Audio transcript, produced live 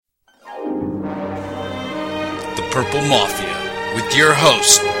Purple Mafia with your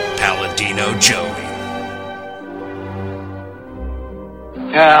host, Paladino Joey.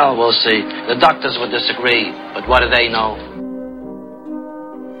 Well, we'll see. The doctors would disagree, but what do they know?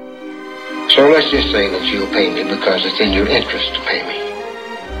 So let's just say that you'll pay me because it's in your interest to pay me.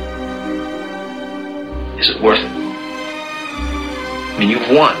 Is it worth it? I mean,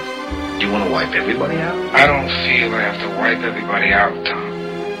 you've won. Do you want to wipe everybody out? I don't feel I have to wipe everybody out, Tom.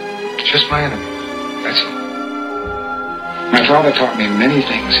 Just my enemies. That's all. My father taught me many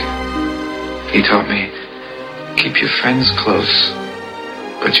things. He taught me, keep your friends close,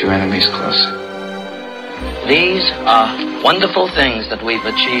 but your enemies closer. These are wonderful things that we've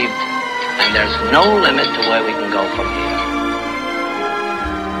achieved, and there's no limit to where we can go from here.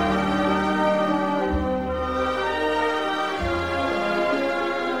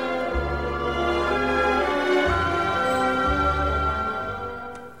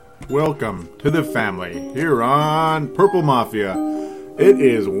 Welcome to the family here on Purple Mafia. It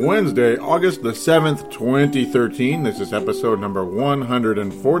is Wednesday, August the 7th, 2013. This is episode number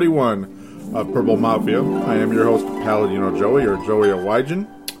 141 of Purple Mafia. I am your host, Paladino Joey, or Joey Owygen.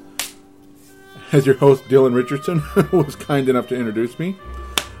 As your host, Dylan Richardson was kind enough to introduce me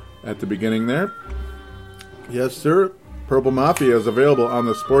at the beginning there. Yes, sir. Purple Mafia is available on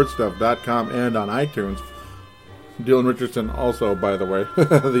the sportstuff.com and on iTunes. Dylan Richardson also, by the way,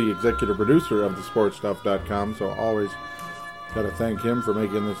 the executive producer of the sportstuff.com, so always got to thank him for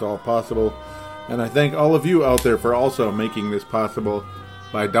making this all possible. And I thank all of you out there for also making this possible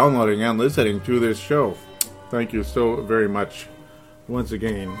by downloading and listening to this show. Thank you so very much once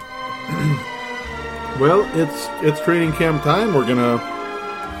again. Well, it's training camp time. We're gonna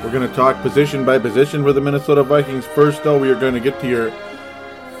talk position by position for the Minnesota Vikings. First, though, we are going to get to your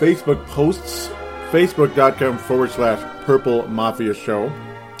Facebook posts. Facebook.com/Purple Mafia Show.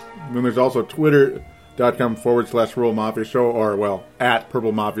 And then there's also Twitter.com/Rural Mafia Show, or, well, at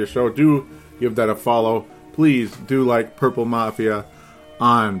Purple Mafia Show. Do give that a follow. Please do like Purple Mafia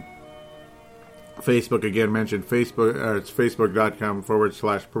on Facebook. Again, mentioned Facebook. It's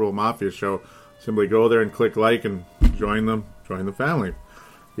Facebook.com/Purple Mafia Show. Simply go there and click like and join the family.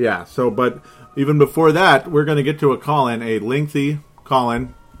 Yeah, so, but even before that, we're going to get to a lengthy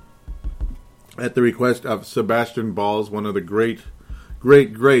call-in, at the request of Sebastian Balls, one of the great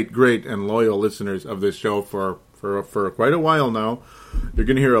and loyal listeners of this show for quite a while now. You're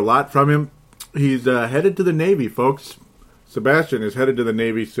going to hear a lot from him. He's headed to the Navy, folks. Sebastian is headed to the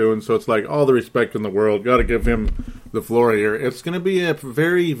Navy soon, so it's like all the respect in the world. Got to give him the floor here. It's going to be a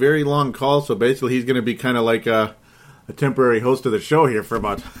very, very long call, so basically he's going to be kind of like a temporary host of the show here for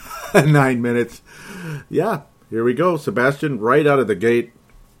about 9 minutes. Yeah, here we go. Sebastian, right out of the gate,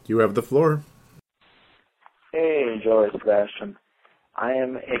 you have the floor. Hey, Joey, Sebastian. I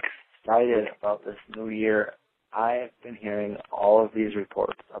am excited about this new year. I've been hearing all of these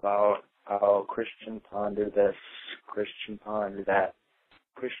reports about how Christian Ponder this, Christian Ponder that,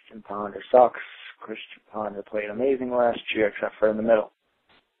 Christian Ponder sucks, Christian Ponder played amazing last year except for in the middle.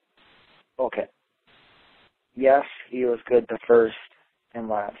 Okay. Yes, he was good the first and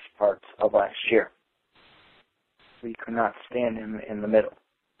last parts of last year. We could not stand him in the middle.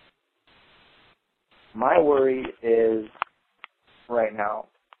 My worry is, right now,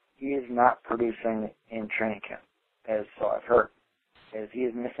 he is not producing in training camp, as so I've heard. As he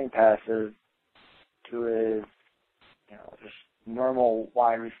is missing passes to his, just normal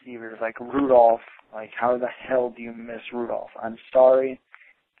wide receivers like Rudolph. Like, how the hell do you miss Rudolph? I'm sorry,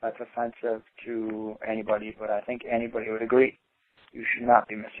 that's offensive to anybody, but I think anybody would agree. You should not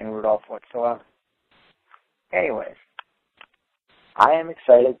be missing Rudolph whatsoever. Anyways. I am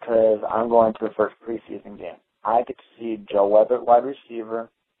excited because I'm going to the first preseason game. I get to see Joe Weber at wide receiver.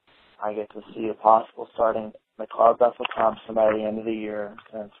 I get to see a possible starting McLeod Bethel-Thompson by the end of the year,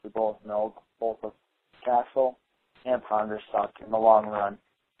 since we both know both of Castle and Ponder suck in the long run.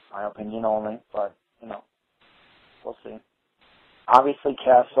 My opinion only, but, we'll see. Obviously,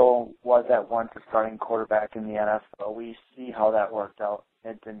 Castle was at once a starting quarterback in the NFL. We see how that worked out.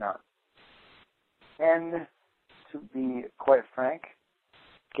 It did not. And to be quite frank,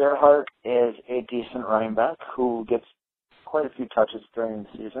 Gerhardt is a decent running back who gets quite a few touches during the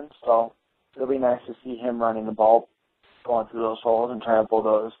season, so it'll be nice to see him running the ball, going through those holes and trying to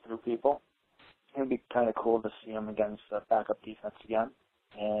bulldoze through people. It'll be kind of cool to see him against the backup defense again,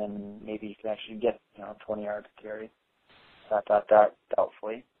 and maybe he can actually get 20 yards to carry.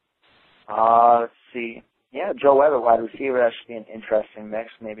 Doubtfully. Let's see. Yeah, Joe Weber, wide receiver, that should be an interesting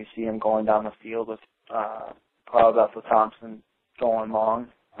mix. Maybe see him going down the field with Carl Bethel-Thompson going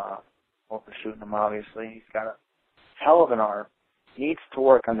long. Overshooting him, obviously. He's got a hell of an arm. needs to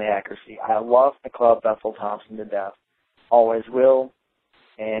work on the accuracy. I love McLeod Bethel Thompson to death. Always will.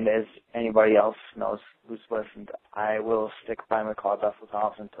 And as anybody else knows who's listened, I will stick by McLeod Bethel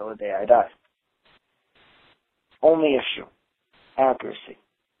Thompson until the day I die. Only issue, accuracy.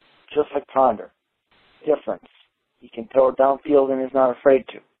 Just like Ponder. Difference. He can throw it downfield and is not afraid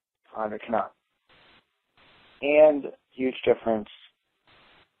to. Ponder cannot. And huge difference,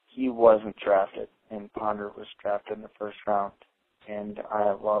 he wasn't drafted, and Ponder was drafted in the first round. And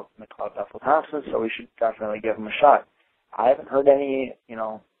I love McLeod Bethel Thompson, so we should definitely give him a shot. I haven't heard any,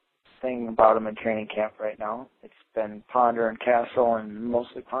 thing about him in training camp right now. It's been Ponder and Castle, and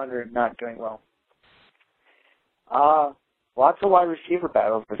mostly Ponder not doing well. Lots of wide receiver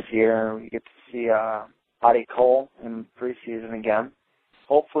battles this year. We get to see Adi Cole in preseason again.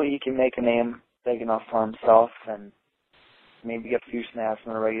 Hopefully he can make a name big enough for himself and maybe get a few snaps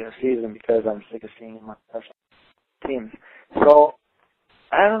in the regular season, because I'm sick of seeing him on special teams. So,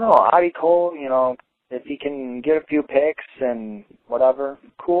 I don't know. Adi Cole, if he can get a few picks and whatever,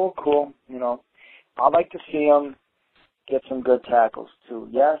 cool. I'd like to see him get some good tackles, too.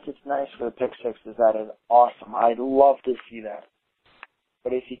 Yes, it's nice for the pick sixes. That is awesome. I'd love to see that.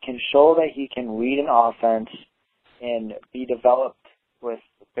 But if he can show that he can read an offense and be developed with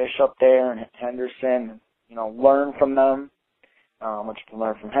Bishop there and Henderson, learn from them, which you can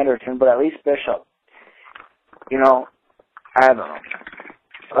learn from Henderson, but at least Bishop, I don't know.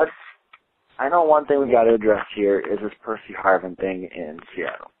 I know one thing we got to address here is this Percy Harvin thing in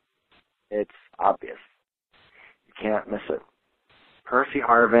Seattle. It's obvious. You can't miss it. Percy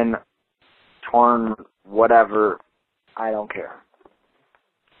Harvin, torn, whatever, I don't care.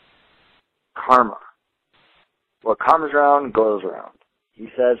 Karma. What comes around goes around. He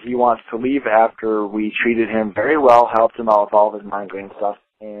says he wants to leave after we treated him very well, helped him out with all of his migraine stuff,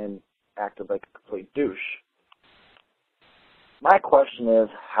 and acted like a complete douche. My question is,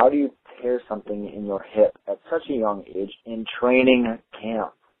 how do you tear something in your hip at such a young age in training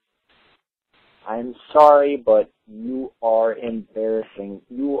camp? I'm sorry, but you are embarrassing.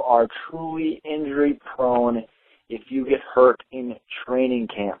 You are truly injury prone if you get hurt in training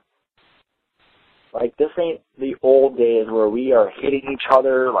camp. Like, this ain't the old days where we are hitting each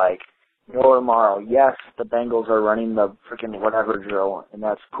other like no tomorrow. Yes, the Bengals are running the freaking whatever drill, and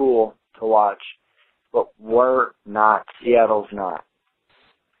that's cool to watch. But we're not. Seattle's not.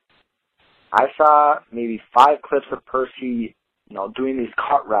 I saw maybe 5 clips of Percy, doing these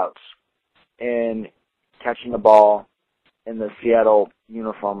cut routes and catching the ball in the Seattle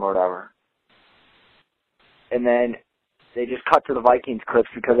uniform or whatever. And then they just cut to the Vikings clips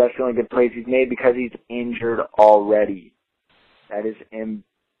because that's the only good plays he's made because he's injured already. That is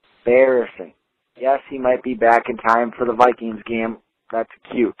embarrassing. Yes, he might be back in time for the Vikings game. That's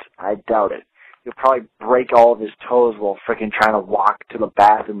cute. I doubt it. He'll probably break all of his toes while freaking trying to walk to the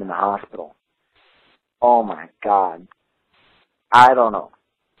bathroom in the hospital. Oh, my God. I don't know.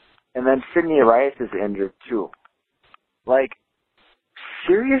 And then Sidney Rice is injured, too. Like,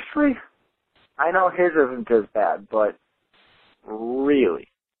 seriously? I know his isn't as bad, but really?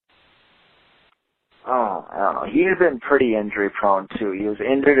 Oh, I don't know. He's been pretty injury-prone, too. He was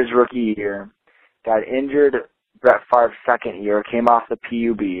injured his rookie year, got injured Brett Favre's second year, came off the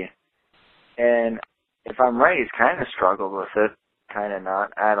PUB, and if I'm right, he's kind of struggled with it, kind of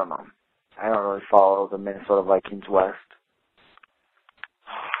not. I don't know. I don't really follow the Minnesota Vikings West.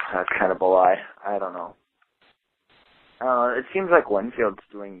 That's kind of a lie. I don't know. It seems like Winfield's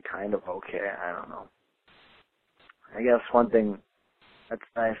doing kind of okay. I don't know. I guess one thing that's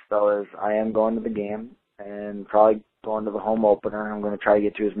nice, though, is I am going to the game and probably going to the home opener. I'm going to try to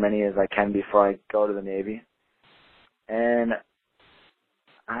get to as many as I can before I go to the Navy. And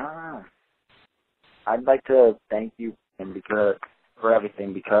I don't know. I'd like to thank you for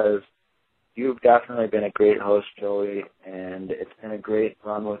everything, because you've definitely been a great host, Joey, and it's been a great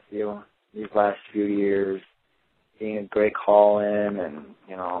run with you these last few years, being a great call-in, and,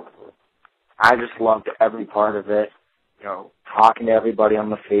 I just loved every part of it, talking to everybody on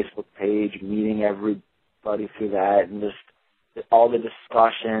the Facebook page, meeting everybody through that, and just all the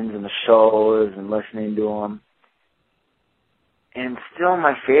discussions and the shows and listening to them. And still,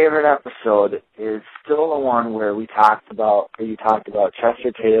 my favorite episode is still the one where you talked about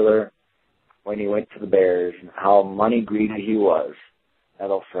Chester Taylor when he went to the Bears and how money greedy he was.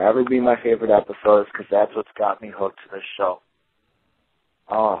 That'll forever be my favorite episode, because that's what's got me hooked to this show.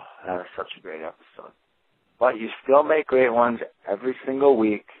 Oh, that is such a great episode. But you still make great ones every single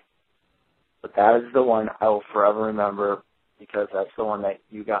week. But that is the one I will forever remember, because that's the one that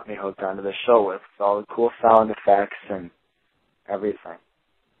you got me hooked onto the show with all the cool sound effects and everything.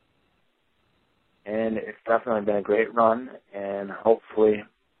 and it's definitely been a great run, and hopefully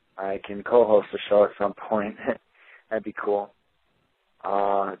I can co-host the show at some point. That'd be cool.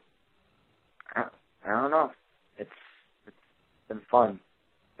 I don't know. It's been fun.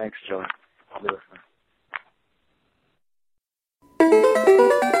 Thanks, Joey. I'll be listening.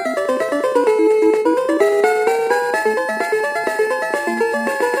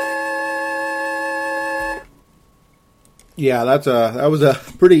 Yeah, that was a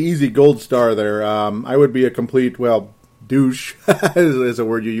pretty easy gold star there. I would be a complete, douche is a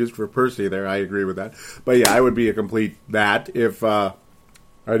word you used for Percy there. I agree with that. But yeah, I would be a complete that if I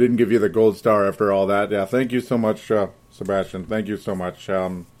didn't give you the gold star after all that. Yeah, thank you so much, Sebastian. Thank you so much.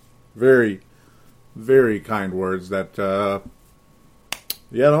 Very, very kind words. That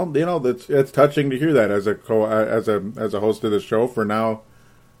it's touching to hear that as a host of the show for now.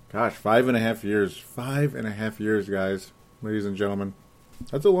 Gosh, 5.5 years. 5.5 years, guys, ladies and gentlemen.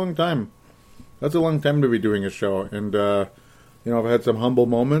 That's a long time. That's a long time to be doing a show. And I've had some humble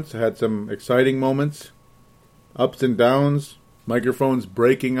moments, had some exciting moments, ups and downs. Microphones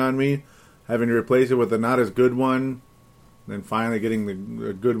breaking on me, having to replace it with a not as good one, then finally getting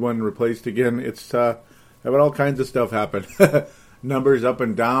the good one replaced again. It's had all kinds of stuff happen. Numbers up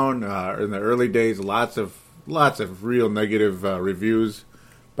and down. In the early days, lots of real negative reviews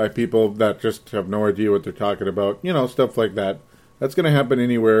by people that just have no idea what they're talking about. Stuff like that. That's going to happen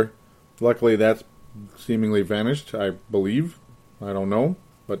anywhere. Luckily, that's seemingly vanished, I believe. I don't know.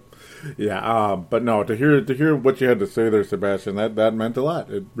 But yeah, but no, to hear what you had to say there, Sebastian, that meant a lot.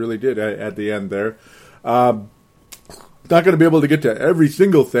 It really did at the end there. Not going to be able to get to every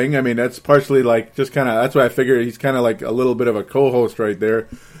single thing. I mean, that's partially that's why I figured he's kind of like a little bit of a co-host right there.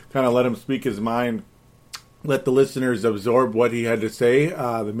 Kind of let him speak his mind, let the listeners absorb what he had to say,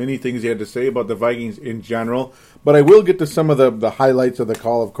 the many things he had to say about the Vikings in general. But I will get to some of the highlights of the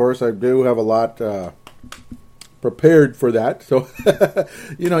call, of course. I do have a lot prepared for that. So,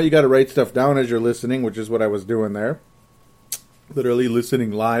 you got to write stuff down as you're listening, which is what I was doing there. Literally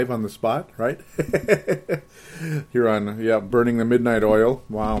listening live on the spot, right? Here on, Burning the Midnight Oil.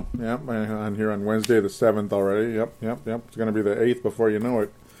 Wow. Yep, on here on Wednesday the 7th already. Yep. It's going to be the 8th before you know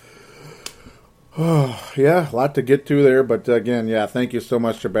it. Oh, yeah, a lot to get to there. But again, thank you so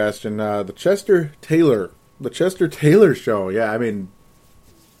much, Sebastian. The Chester Taylor show. Yeah, I mean,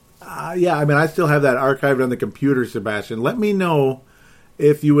 I still have that archived on the computer, Sebastian. Let me know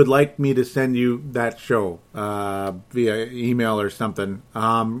if you would like me to send you that show via email or something.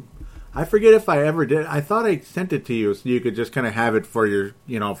 I forget if I ever did. I thought I sent it to you so you could just kind of have it for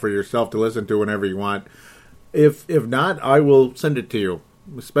for yourself to listen to whenever you want. If not, I will send it to you.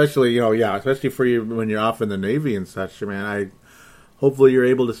 Especially, especially for you when you're off in the Navy and such, man. Hopefully you're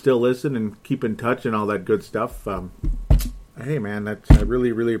able to still listen and keep in touch and all that good stuff. Hey, man, I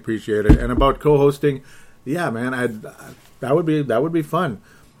really, really appreciate it. And about co-hosting, yeah, man, that would be fun.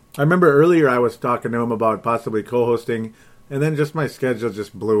 I remember earlier I was talking to him about possibly co-hosting, and then just my schedule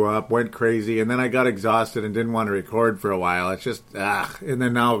just blew up, went crazy, and then I got exhausted and didn't want to record for a while. It's just, and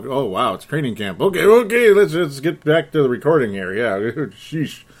then now, oh, wow, it's training camp. Okay, let's get back to the recording here. Yeah,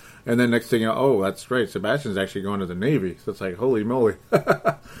 sheesh. And then next thing you know, oh, that's right, Sebastian's actually going to the Navy. So it's like, holy moly.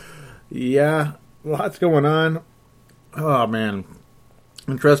 Yeah, lots going on. Oh, man.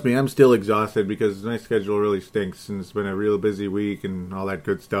 And trust me, I'm still exhausted because my schedule really stinks, and it's been a real busy week and all that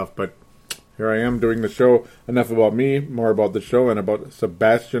good stuff. But here I am doing the show. Enough about me, more about the show and about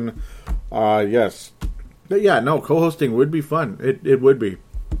Sebastian. Yes. But yeah, no, co-hosting would be fun. It would be.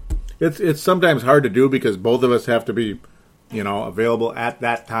 It's sometimes hard to do because both of us have to be, available at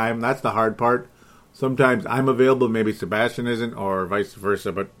that time. That's the hard part. Sometimes I'm available, maybe Sebastian isn't, or vice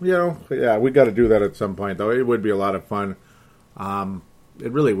versa. But, we got to do that at some point, though. It would be a lot of fun.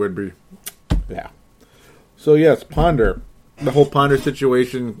 It really would be. Yeah. So, yes, Ponder. The whole Ponder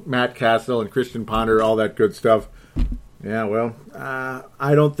situation, Matt Castle and Christian Ponder, all that good stuff. Yeah, well,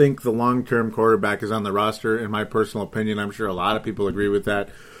 I don't think the long-term quarterback is on the roster, in my personal opinion. I'm sure a lot of people agree with that.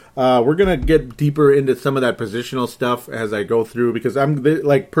 We're going to get deeper into some of that positional stuff as I go through, because I'm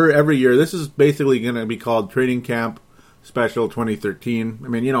per every year, this is basically going to be called Training Camp Special 2013. I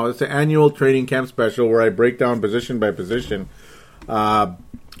mean, it's an annual training camp special where I break down position by position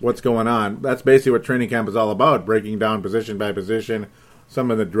what's going on. That's basically what training camp is all about, breaking down position by position,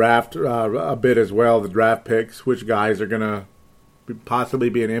 some of the draft a bit as well, the draft picks, which guys are going to possibly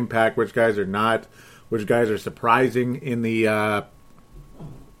be an impact, which guys are not, which guys are surprising in the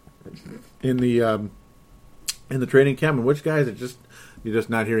training camp, and which guys you're just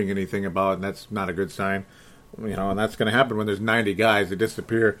not hearing anything about, and that's not a good sign. And that's going to happen when there's 90 guys that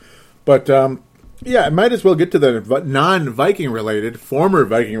disappear. But Yeah, I might as well get to the non-Viking related, former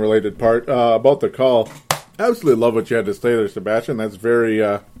Viking related part about the call. I absolutely love what you had to say there, Sebastian. That's very,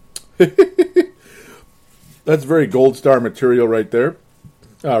 that's very gold star material right there.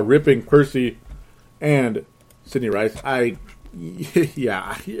 Ripping Percy and Sidney Rice.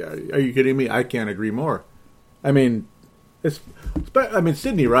 Yeah, are you kidding me? I can't agree more. I mean,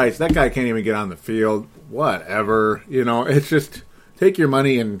 Sidney Rice, that guy can't even get on the field. Whatever, it's just take your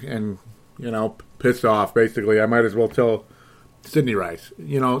money and piss off. Basically, I might as well tell Sidney Rice.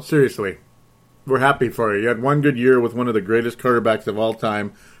 Seriously, we're happy for you. You had one good year with one of the greatest quarterbacks of all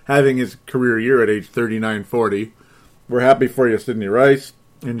time, having his career year at age 39, 40. We're happy for you, Sidney Rice.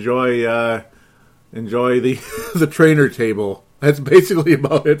 Enjoy the the trainer table. That's basically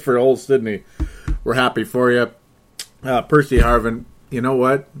about it for old Sidney. We're happy for you. Percy Harvin, you know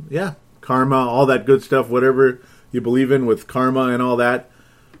what? Yeah, karma, all that good stuff, whatever you believe in with karma and all that,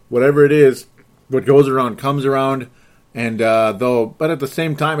 whatever it is, what goes around comes around. And but at the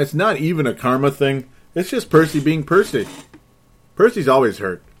same time, it's not even a karma thing. It's just Percy being Percy. Percy's always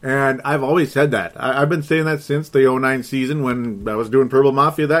hurt. And I've always said that. I've been saying that since the 2009 season when I was doing Purple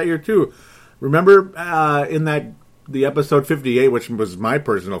Mafia that year too. Remember in the episode 58, which was my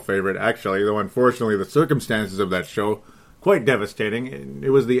personal favorite, actually, though unfortunately the circumstances of that show, quite devastating. It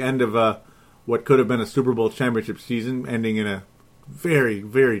was the end of what could have been a Super Bowl championship season, ending in a very,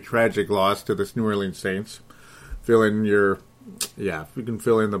 very tragic loss to the New Orleans Saints. Fill in if you can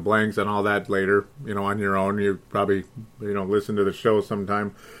fill in the blanks and all that later, on your own. You probably, listen to the show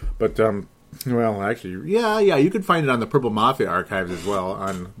sometime. But, well, actually, you can find it on the Purple Mafia archives as well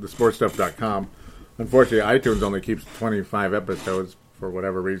on thesportstuff.com. Unfortunately, iTunes only keeps 25 episodes for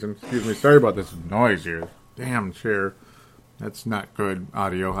whatever reason. Excuse me, sorry about this noise here. Damn chair. That's not good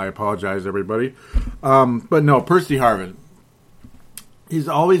audio. I apologize, everybody. But no, Percy Harvin. He's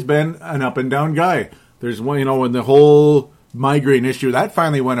always been an up and down guy. There's one, when the whole migraine issue, that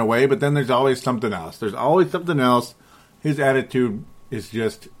finally went away, but then there's always something else. There's always something else. His attitude is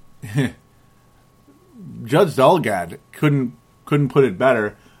just... Judge Zolgad couldn't put it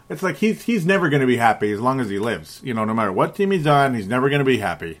better. It's like he's never going to be happy as long as he lives. No matter what team he's on, he's never going to be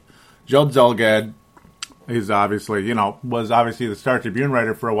happy. Judge Zolgad is obviously, was obviously the Star Tribune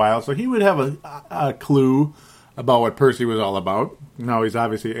writer for a while, so he would have a clue about what Percy was all about. Now he's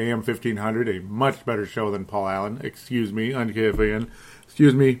obviously AM 1500, a much better show than Paul Allen. Excuse me, on KFAN.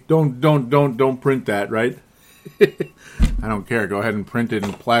 Excuse me, don't print that, right? I don't care. Go ahead and print it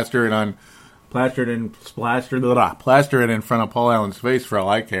and plaster it in front of Paul Allen's face for all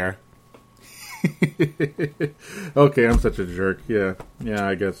I care. Okay, I'm such a jerk. Yeah,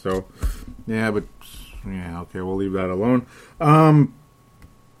 I guess so. Yeah, but okay, we'll leave that alone.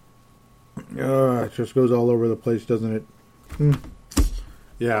 It just goes all over the place, doesn't it?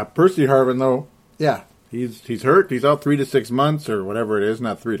 Yeah, Percy Harvin though. Yeah, he's hurt. He's out 3 to 6 months or whatever it is.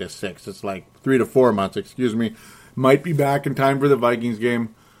 Not 3 to 6. It's like 3 to 4 months. Excuse me. Might be back in time for the Vikings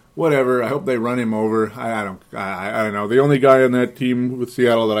game. Whatever. I hope they run him over. I don't know. The only guy on that team with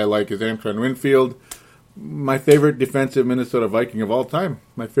Seattle that I like is Antoine Winfield. My favorite defensive Minnesota Viking of all time.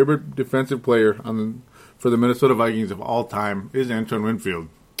 My favorite defensive player for the Minnesota Vikings of all time is Antoine Winfield.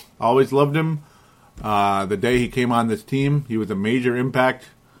 Always loved him. The day he came on this team, he was a major impact.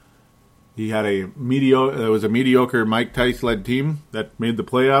 He had it was a mediocre Mike Tice-led team that made the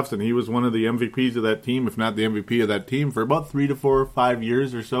playoffs, and he was one of the MVPs of that team, if not the MVP of that team, for about 3 to 4 or 5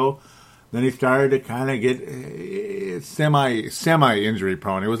 years or so. Then he started to kind of get semi-injury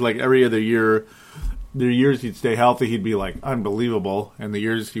prone. It was like every other year. The years he'd stay healthy, he'd be like unbelievable. And the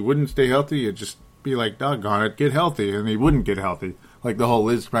years he wouldn't stay healthy, it'd just be like, doggone it, get healthy. And he wouldn't get healthy. Like the whole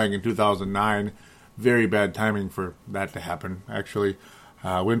Liz prank in 2009. Very bad timing for that to happen, actually.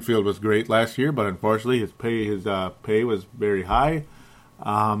 Winfield was great last year, but unfortunately his pay was very high.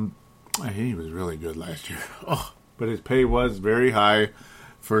 He was really good last year. But his pay was very high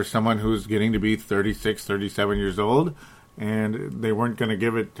for someone who's getting to be 36, 37 years old. And they weren't going to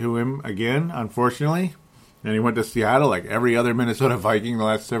give it to him again, unfortunately. And he went to Seattle like every other Minnesota Viking the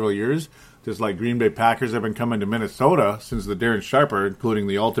last several years. Just like Green Bay Packers have been coming to Minnesota since the Darren Sharper, including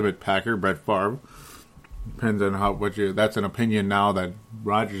the ultimate Packer, Brett Favre. Depends on that's an opinion now that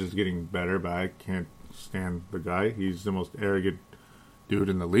Rodgers is getting better, but I can't stand the guy. He's the most arrogant dude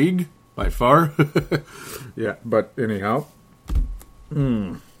in the league, by far. Yeah, but anyhow.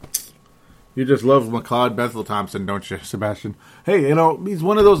 You just love McLeod Bethel Thompson, don't you, Sebastian? Hey, he's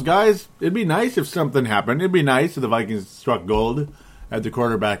one of those guys. It'd be nice if something happened. It'd be nice if the Vikings struck gold at the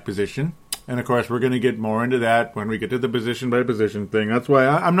quarterback position. And, of course, we're going to get more into that when we get to the position-by-position thing. That's why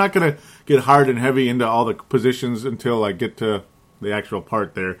I'm not going to get hard and heavy into all the positions until I get to the actual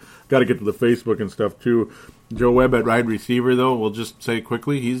part there. Got to get to the Facebook and stuff too. Joe Webb at wide receiver, though, we'll just say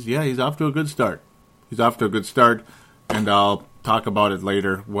quickly, he's off to a good start. He's off to a good start, and I'll talk about it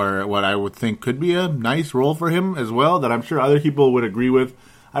later, where what I would think could be a nice role for him as well, that I'm sure other people would agree with.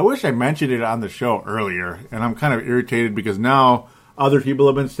 I wish I mentioned it on the show earlier, and I'm kind of irritated because now other people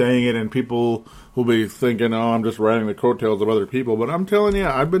have been saying it, and people will be thinking, oh, I'm just riding the coattails of other people. But I'm telling you,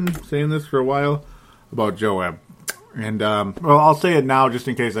 I've been saying this for a while about Joe Webb. And, well, I'll say it now just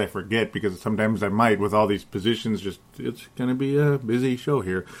in case I forget, because sometimes I might with all these positions. It's going to be a busy show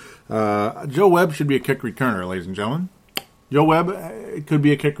here. Joe Webb should be a kick returner, ladies and gentlemen. Joe Webb could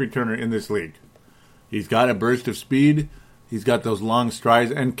be a kick returner in this league. He's got a burst of speed. He's got those long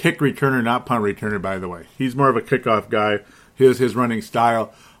strides. And kick returner, not punt returner, by the way. He's more of a kickoff guy. Here's his running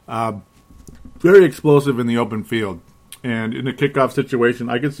style. Very explosive in the open field. And in a kickoff situation,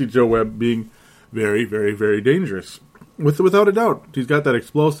 I can see Joe Webb being very, very, very dangerous. Without a doubt. He's got that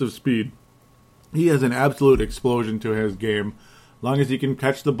explosive speed. He has an absolute explosion to his game. As long as he can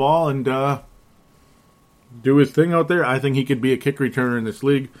catch the ball and do his thing out there, I think he could be a kick returner in this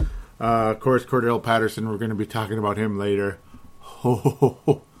league. Of course, Cordell Patterson, we're going to be talking about him later.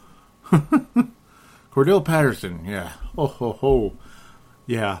 Cordell Patterson, yeah.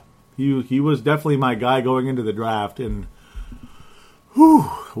 Yeah, he was definitely my guy going into the draft, and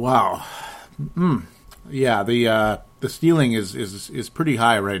wow. Yeah, the ceiling is pretty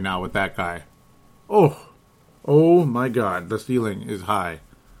high right now with that guy. Oh my God, the ceiling is high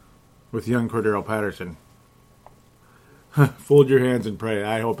with young Cordell Patterson. Fold your hands and pray.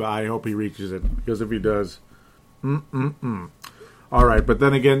 I hope he reaches it, because if he does, All right, but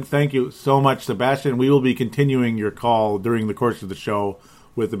then again, thank you so much, Sebastian. We will be continuing your call during the course of the show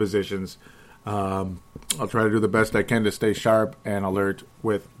with the positions. I'll try to do the best I can to stay sharp and alert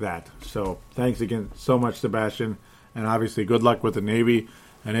with that. So thanks again so much, Sebastian. And obviously, good luck with the Navy.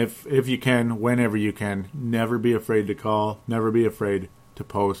 And if you can, whenever you can, never be afraid to call. Never be afraid to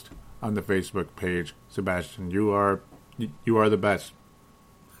post on the Facebook page. Sebastian, you are the best.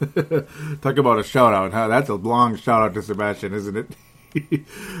 Talk about a shout-out, huh? That's a long shout-out to Sebastian, isn't it?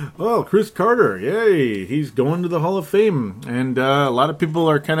 Well, Chris Carter, yay. He's going to the Hall of Fame. And a lot of people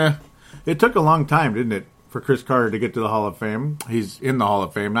are kind of... It took a long time, didn't it, for Chris Carter to get to the Hall of Fame? He's in the Hall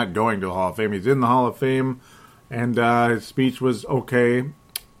of Fame, not going to the Hall of Fame. He's in the Hall of Fame, and his speech was okay.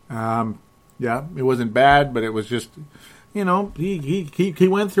 Yeah, it wasn't bad, but it was just, you know, he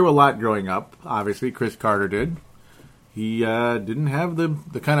went through a lot growing up. Obviously, Chris Carter did. He didn't have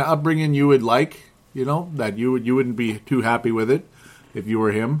the kind of upbringing you would like, you know, that you wouldn't be too happy with it if you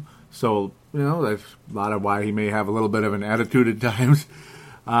were him. So, you know, that's a lot of why he may have a little bit of an attitude at times.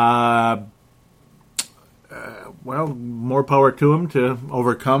 Well, more power to him to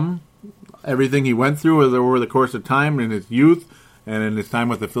overcome everything he went through over the course of time in his youth and in his time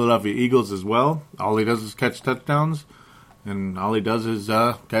with the Philadelphia Eagles as well. All he does is catch touchdowns, and all he does is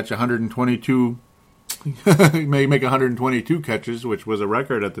catch 122. He may make 122 catches, which was a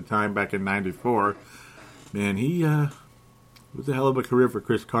record at the time back in '94. Man, it was a hell of a career for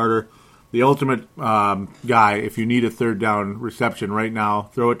Chris Carter. The ultimate guy, if you need a third down reception right now,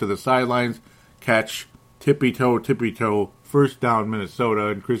 throw it to the sidelines, catch, tippy-toe, first down Minnesota,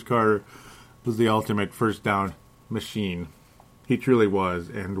 and Chris Carter was the ultimate first down machine. He truly was,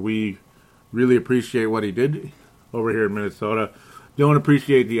 and we really appreciate what he did over here in Minnesota. Don't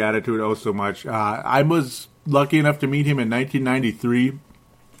appreciate the attitude so much. I was lucky enough to meet him in 1993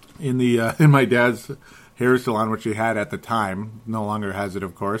 in my dad's hair salon, which he had at the time. No longer has it,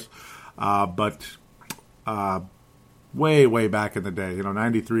 of course. But way back in the day, you know,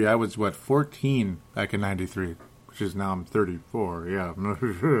 93, I was, 14 back in 93, which is now I'm 34, yeah.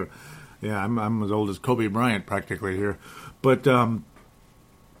 Yeah, I'm as old as Kobe Bryant practically here. But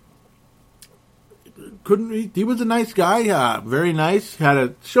he was a nice guy, very nice,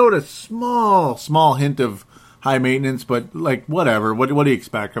 showed a small hint of high maintenance, but like whatever, what do you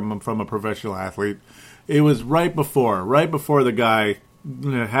expect from a professional athlete? It was right before the guy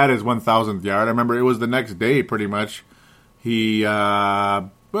had his 1,000th yard. I remember it was the next day, pretty much. He, he had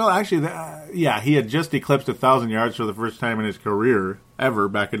just eclipsed 1,000 yards for the first time in his career ever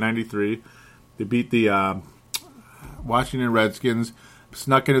back in '93. They beat the Washington Redskins,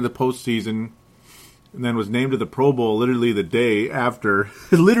 snuck into the postseason, and then was named to the Pro Bowl literally the day after.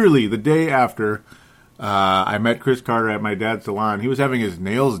 I met Chris Carter at my dad's salon. He was having his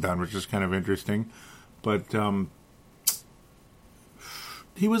nails done, which is kind of interesting, but.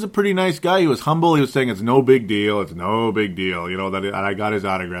 He was a pretty nice guy. He was humble. He was saying, it's no big deal. You know, that I got his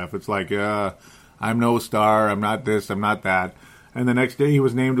autograph. It's like, I'm no star. I'm not this. I'm not that. And the next day he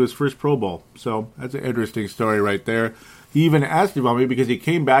was named to his first Pro Bowl. So that's an interesting story right there. He even asked about me because he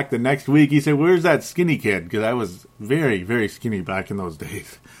came back the next week. He said, "Where's that skinny kid?" Because I was very, very skinny back in those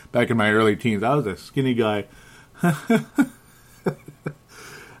days. Back in my early teens, I was a skinny guy. It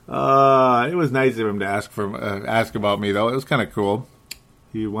was nice of him to ask about me, though. It was kind of cool.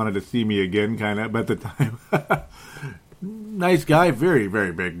 He wanted to see me again, kind of, at the time. Nice guy, very,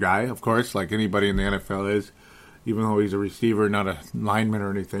 very big guy, of course, like anybody in the NFL is, even though he's a receiver, not a lineman or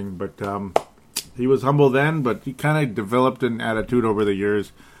anything. But he was humble then, but he kind of developed an attitude over the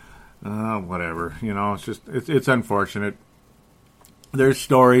years. Whatever, it's just, it's unfortunate. There's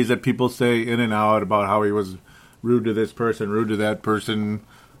stories that people say in and out about how he was rude to this person, rude to that person,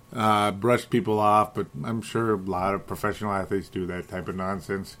 brushed people off, but I'm sure a lot of professional athletes do that type of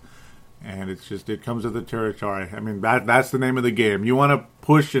nonsense. And it's just, it comes with the territory. I mean, that's the name of the game. You want to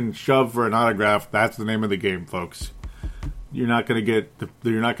push and shove for an autograph, that's the name of the game, folks. You're not going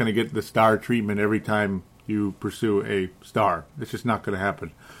to get the star treatment every time you pursue a star. It's just not going to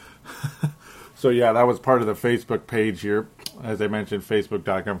happen. So yeah, that was part of the Facebook page here. As I mentioned,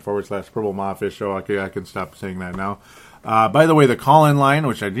 facebook.com/Purple Mafia Show. Okay, I can stop saying that now. By the way, the call-in line,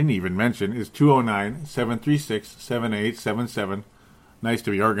 which I didn't even mention, is 209-736-7877. Nice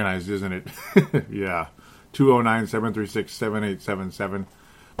to be organized, isn't it? Yeah. 209-736-7877.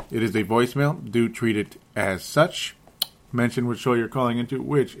 It is a voicemail. Do treat it as such. Mention which show you're calling into,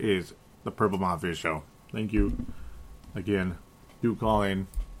 which is the Purple Mafia Show. Thank you. Again, do call in,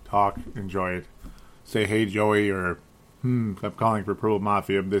 talk, enjoy it. Say, "Hey, Joey," or, I'm calling for Purple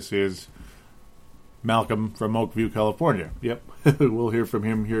Mafia. This is Malcolm from Oakview, California. Yep. We'll hear from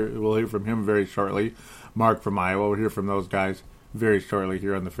him here. We'll hear from him very shortly. Mark from Iowa. We'll hear from those guys very shortly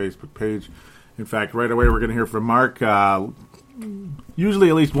here on the Facebook page. In fact, right away we're going to hear from Mark. Usually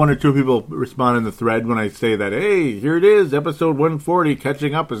at least one or two people respond in the thread when I say that, "Hey, here it is, episode 140,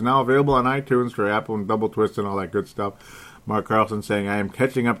 Catching Up is now available on iTunes for Apple and Double Twist and all that good stuff." Mark Carlson saying, "I am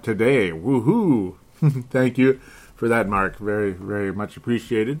catching up today. Woohoo!" Thank you for that, Mark. Very, very much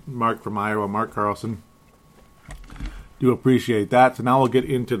appreciated. Mark from Iowa, Mark Carlson. Do appreciate that. So now we'll get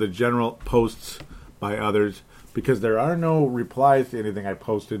into the general posts by others, because there are no replies to anything I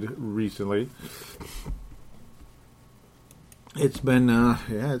posted recently. It's been a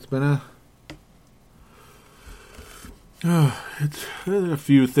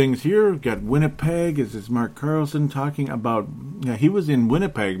few things here. We've got Winnipeg. This is Mark Carlson talking about, he was in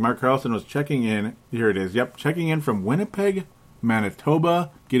Winnipeg. Mark Carlson was checking in. Here it is. Yep, checking in from Winnipeg,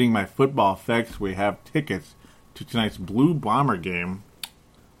 Manitoba, getting my football fix. We have tickets to tonight's Blue Bomber game.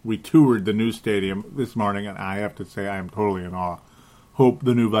 We toured the new stadium this morning, and I have to say I am totally in awe. Hope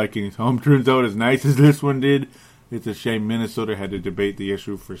the new Vikings home turns out as nice as this one did. It's a shame Minnesota had to debate the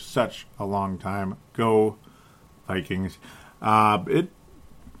issue for such a long time. Go Vikings. It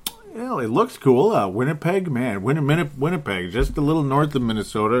looks cool. Winnipeg, man. Winnipeg, just a little north of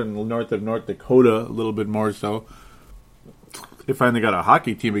Minnesota and north of North Dakota, a little bit more so. They finally got a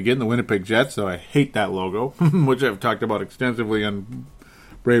hockey team again, the Winnipeg Jets, so I hate that logo, which I've talked about extensively on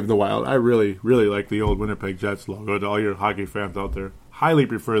Brave the Wild. I really, really like the old Winnipeg Jets logo. To all your hockey fans out there, highly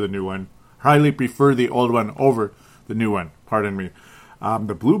prefer the new one. Highly prefer the old one over the new one. Pardon me.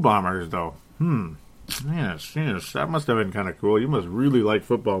 The Blue Bombers, though. Yes, that must have been kind of cool. You must really like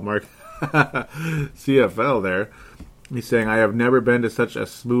football, Mark. CFL there. He's saying, "I have never been to such a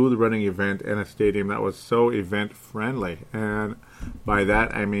smooth-running event and a stadium that was so event-friendly." And by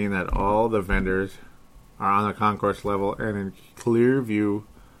that, I mean that all the vendors are on the concourse level and in clear view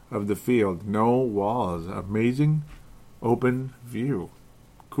of the field. No walls. Amazing open view.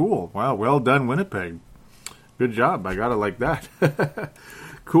 Cool. Wow, well done, Winnipeg. Good job. I gotta like that.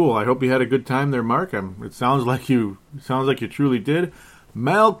 Cool. I hope you had a good time there, Mark. It sounds like you truly did.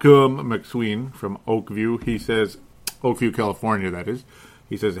 Malcolm McSween from Oakview. He says, Oakview, California, that is.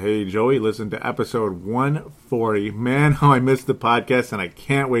 He says, "Hey, Joey, listen to episode 140. Man, how I missed the podcast, and I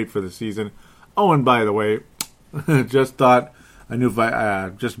can't wait for the season. Oh, and by the way, just brought a new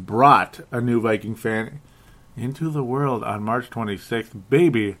Viking fan into the world on March 26th.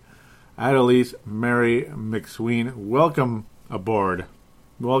 Baby, Adelise Mary McSween. Welcome aboard.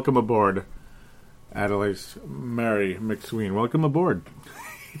 Welcome aboard, Adelise Mary McSween. Welcome aboard."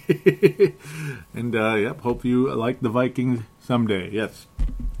 And, hope you like the Vikings someday. Yes,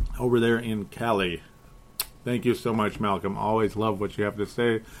 over there in Cali. Thank you so much, Malcolm. Always love what you have to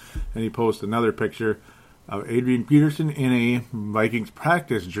say. And he posts another picture of Adrian Peterson in a Vikings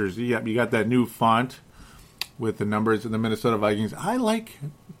practice jersey. Yep, you got that new font with the numbers of the Minnesota Vikings. I like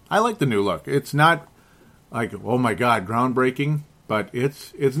the new look. It's not like, oh my God, groundbreaking, but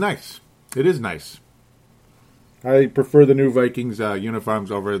it's nice. It is nice. I prefer the new Vikings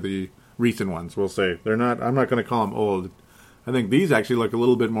uniforms over the recent ones, we'll say. They're not. I'm not going to call them old. I think these actually look a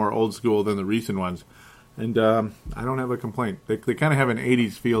little bit more old school than the recent ones. And I don't have a complaint. They kind of have an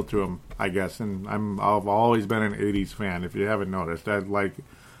 80s feel to them, I guess. And I've always been an 80s fan, if you haven't noticed. I like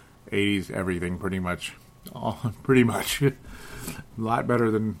 80s everything, pretty much. Pretty much. A lot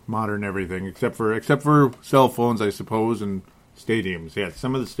better than modern everything, except for cell phones, I suppose, and stadiums. Yeah,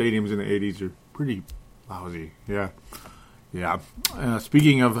 some of the stadiums in the 80s are pretty lousy. Yeah.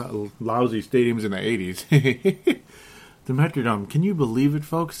 Speaking of lousy stadiums in the 80s, the Metrodome. Can you believe it,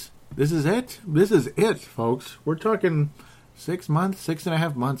 folks? This is it, folks. We're talking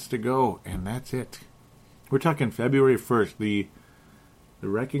 6.5 months to go, and that's it. We're talking February 1st. The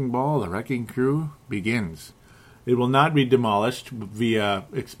wrecking ball, the wrecking crew begins. It will not be demolished via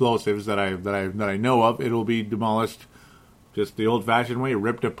explosives that I know of. It will be demolished just the old-fashioned way,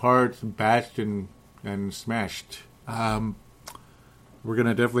 ripped apart, bashed, and smashed. We're going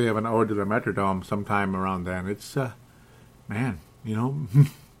to definitely have an ode to the Metrodome sometime around then. It's, man, you know,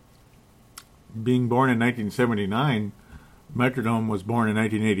 being born in 1979, Metrodome was born in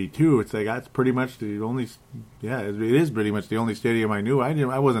 1982. It's like, that's pretty much the only, it is pretty much the only stadium I knew.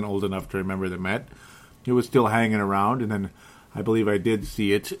 I wasn't old enough to remember the Met. It was still hanging around, and then I believe I did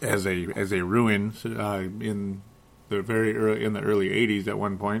see it as a ruin in the early 80s at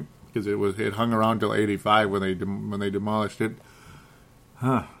one point, because it hung around till 85 when they demolished it.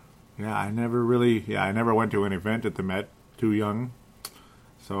 Huh. Yeah, I never went to an event at the Met. Too young.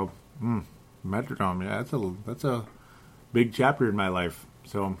 So, Metrodome, yeah, that's a big chapter in my life.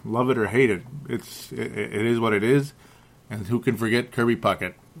 So, love it or hate it, it is what it is. And who can forget Kirby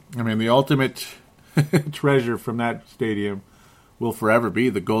Puckett? I mean, the ultimate treasure from that stadium will forever be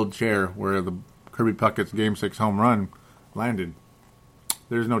the gold chair where the Kirby Puckett's Game 6 home run landed.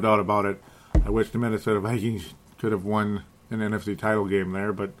 There's no doubt about it. I wish the Minnesota Vikings could have won an NFC title game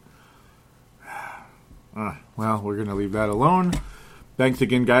there, but well, we're going to leave that alone. Thanks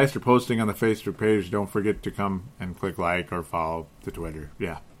again, guys, for posting on the Facebook page. Don't forget to come and click like or follow the Twitter.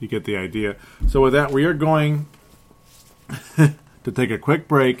 Yeah, you get the idea. So with that, we are going to take a quick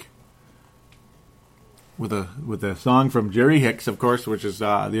break with a song from Jerry Hicks, of course, which is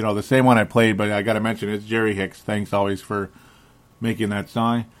the same one I played, but I got to mention it's Jerry Hicks. Thanks always for making that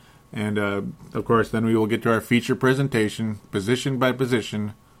song. And of course, then we will get to our feature presentation, position by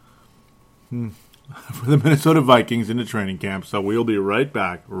position, for the Minnesota Vikings in the training camp. So we'll be right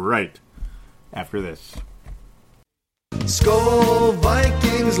back right after this. Skol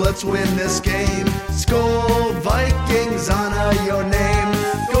Vikings, let's win this game. Skol Vikings, honor your name.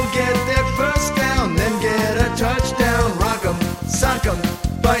 Go get that first down, then get a touchdown. Rock 'em, sock 'em,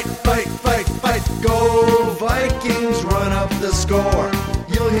 fight, fight, fight, fight. Go Vikings, run up the score.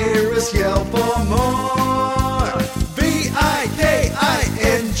 You'll hear us yell for more. V-I-K-I-N-G-S.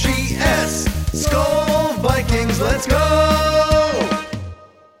 Skol Vikings, let's go!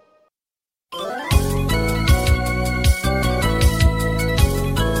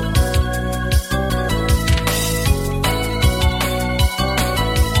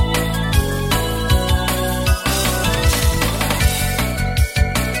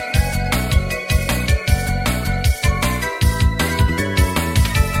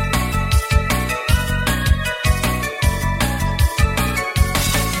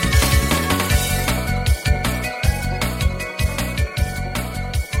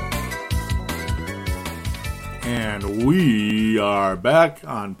 We are back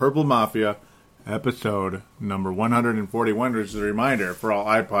on Purple Mafia, episode number 141, which is a reminder for all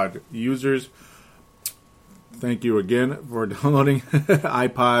iPod users. Thank you again for downloading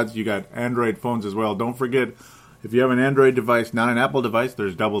iPods. You got Android phones as well. Don't forget, if you have an Android device, not an Apple device,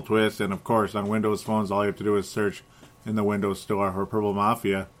 there's Double Twist. And of course, on Windows phones, all you have to do is search in the Windows Store for Purple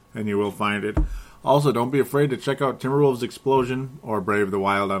Mafia, and you will find it. Also, don't be afraid to check out Timberwolves Explosion or Brave the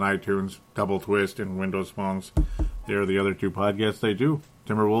Wild on iTunes, Double Twist, and Windows phones. They are the other two podcasts they do.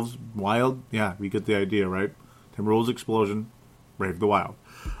 Timberwolves, Wild, yeah, we get the idea, right? Timberwolves Explosion, Brave the Wild.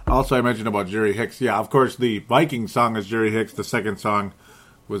 Also, I mentioned about Jerry Hicks. Yeah, of course, the Viking song is Jerry Hicks. The second song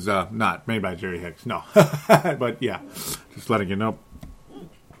was not made by Jerry Hicks, no. But, yeah, just letting you know.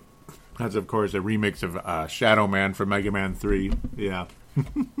 That's, of course, a remix of Shadow Man from Mega Man 3. Yeah.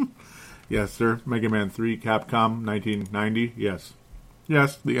 Yes, sir. Mega Man 3, Capcom, 1990. Yes.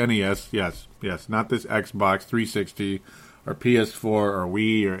 Yes, the NES. Yes. Yes. Not this Xbox 360 or PS4 or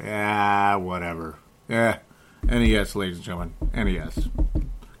Wii or whatever. NES, ladies and gentlemen. NES.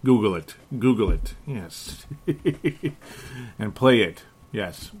 Google it. Google it. Yes. And play it.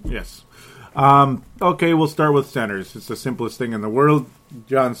 Yes. Yes. Okay, we'll start with centers. It's the simplest thing in the world.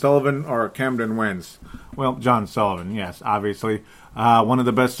 John Sullivan or Camden Wentz? Well, John Sullivan, yes, obviously. One of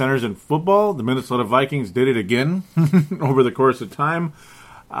the best centers in football. The Minnesota Vikings did it again over the course of time.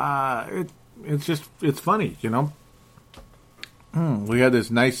 It's funny, you know. We had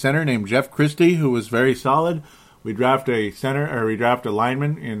this nice center named Jeff Christie who was very solid. We draft a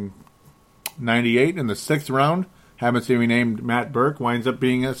lineman in 98 in the 6th round. Happens to be named Matt Burke. Winds up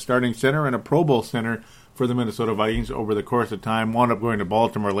being a starting center and a Pro Bowl center for the Minnesota Vikings over the course of time. Wound up going to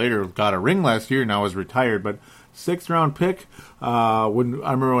Baltimore later. Got a ring last year. Now is retired. But 6th round pick. I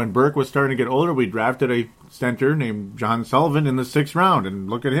remember when Burke was starting to get older, we drafted a center named John Sullivan in the 6th round. And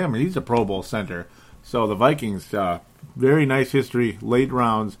look at him. He's a Pro Bowl center. So the Vikings, very nice history. Late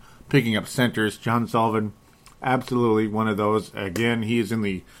rounds, picking up centers. John Sullivan, absolutely one of those. Again, he is in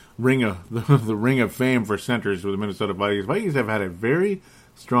the ring of the ring of fame for centers with the Minnesota Vikings. Vikings have had a very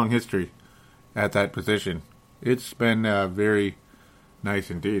strong history at that position. It's been very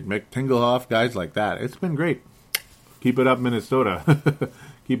nice indeed. Mick Tingelhoff, guys like that. It's been great. Keep it up, Minnesota.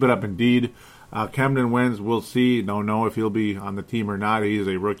 Keep it up indeed. Camden Wentz, we'll see. Don't know if he'll be on the team or not. He's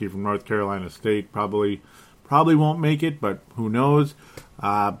a rookie from North Carolina State. Probably won't make it, but who knows?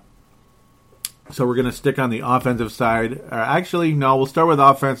 So we're going to stick on the offensive side. Actually, no, we'll start with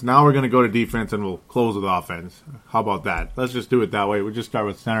offense. Now we're going to go to defense, and we'll close with offense. How about that? Let's just do it that way. We'll just start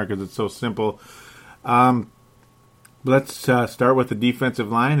with center because it's so simple. Let's start with the defensive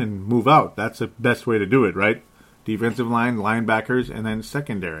line and move out. That's the best way to do it, right? Defensive line, linebackers, and then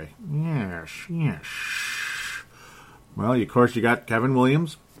secondary. Yes. Well, of course, you got Kevin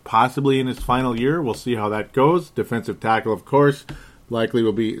Williams, possibly in his final year. We'll see how that goes. Defensive tackle, of course, likely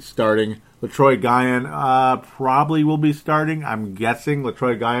will be starting. LaTroy Guion probably will be starting. I'm guessing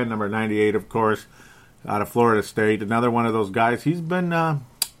LaTroy Guion, number 98, of course, out of Florida State. Another one of those guys. He is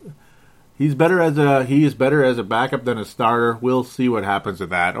better as a backup than a starter. We'll see what happens to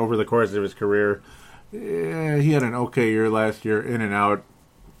that over the course of his career. He had an okay year last year, in and out.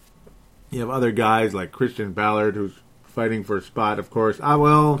 You have other guys like Christian Ballard, who's fighting for a spot, of course.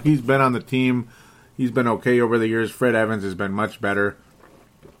 Well, he's been on the team. He's been okay over the years. Fred Evans has been much better.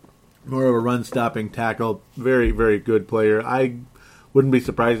 More of a run-stopping tackle. Very, very good player. I wouldn't be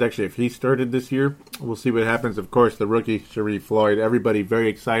surprised, actually, if he started this year. We'll see what happens. Of course, the rookie, Sharif Floyd. Everybody very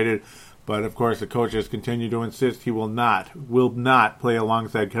excited. But, of course, the coaches continue to insist he will not play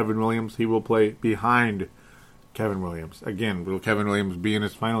alongside Kevin Williams. He will play behind Kevin Williams. Again, will Kevin Williams be in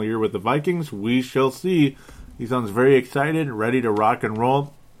his final year with the Vikings? We shall see. He sounds very excited, ready to rock and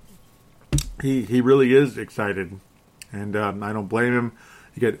roll. He really is excited. And I don't blame him.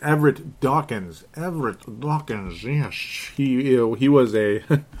 You get Everett Dawkins. Yes. He was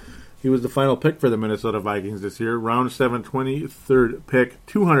he was the final pick for the Minnesota Vikings this year. Round 7, 23rd pick,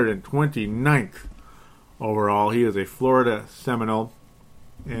 229th overall. He is a Florida Seminole,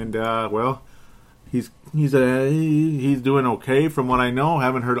 and he's doing okay from what I know.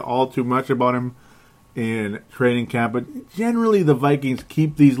 Haven't heard all too much about him in training camp, but generally the Vikings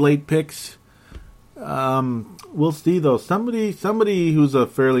keep these late picks. We'll see though. Somebody who's a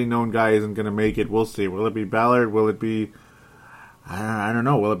fairly known guy isn't going to make it. We'll see. Will it be Ballard? Will it be? I don't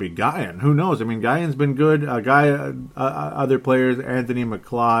know. Will it be Guion? Who knows? I mean, Guion's been good. Other players: Anthony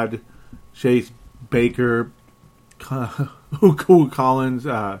McLeod, Chase Baker, Uku Collins,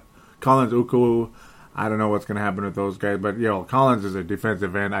 Uku. I don't know what's going to happen with those guys, but Collins is a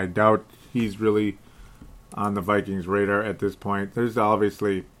defensive end. I doubt he's really on the Vikings' radar at this point. There's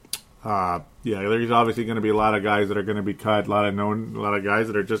obviously, there's obviously going to be a lot of guys that are going to be cut. A lot of guys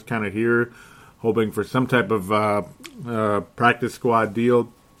that are just kind of here, hoping for some type of practice squad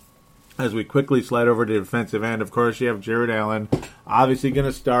deal. As we quickly slide over to defensive end, of course, you have Jared Allen, obviously going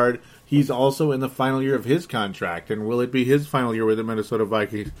to start. He's also in the final year of his contract, and will it be his final year with the Minnesota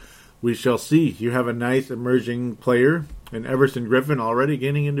Vikings? We shall see. You have a nice emerging player in Everson Griffin, already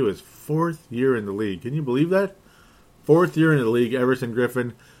getting into his 4th year in the league. Can you believe that? 4th year in the league, Everson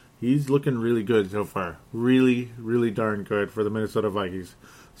Griffin. He's looking really good so far. Really, really darn good for the Minnesota Vikings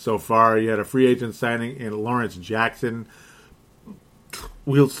so far. You had a free agent signing in Lawrence Jackson.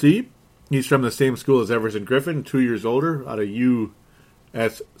 We'll see. He's from the same school as Everson Griffin, 2 years older, out of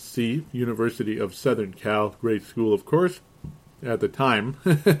USC, University of Southern Cal. Great school, of course, at the time.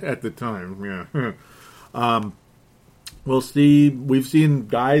 Yeah. We'll see. We've seen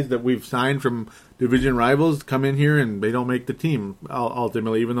guys that we've signed from division rivals come in here and they don't make the team,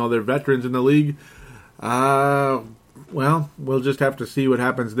 ultimately, even though they're veterans in the league. Well, we'll just have to see what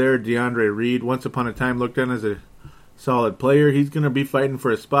happens there. DeAndre Reed, once upon a time looked on as a solid player. He's going to be fighting for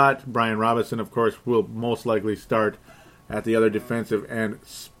a spot. Brian Robinson, of course, will most likely start at the other defensive end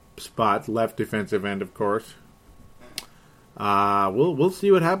spot, left defensive end, of course. We'll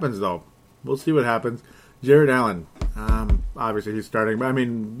see what happens, though. We'll see what happens. Jared Allen, obviously he's starting. But I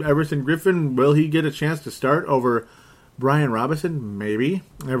mean, Everson Griffin, will he get a chance to start over Brian Robinson? Maybe.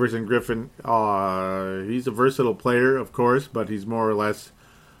 Everson Griffin, he's a versatile player, of course, but he's more or less,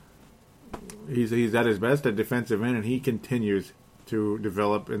 he's at his best at defensive end, and he continues to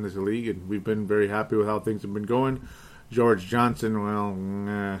develop in this league, and we've been very happy with how things have been going. George Johnson, well,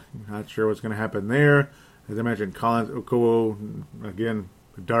 not sure what's going to happen there. As I mentioned, Collins Okowo, again,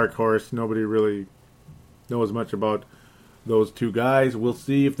 a dark horse. Nobody really knows much about those two guys. We'll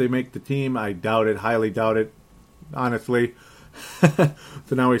see if they make the team. I doubt it, highly doubt it, honestly. So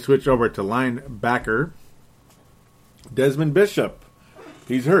now we switch over to linebacker. Desmond Bishop.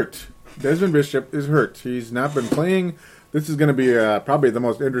 He's hurt. Desmond Bishop is hurt. He's not been playing. This is going to be probably the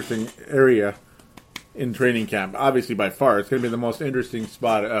most interesting area in training camp. Obviously, by far, it's going to be the most interesting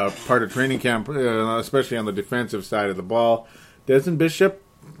spot, part of training camp, especially on the defensive side of the ball. Desmond Bishop,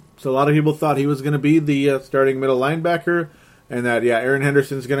 so a lot of people thought he was going to be the starting middle linebacker, and that, Aaron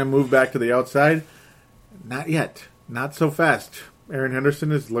Henderson's going to move back to the outside. Not yet. Not so fast. Aaron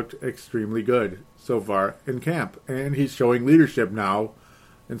Henderson has looked extremely good so far in camp, and he's showing leadership now.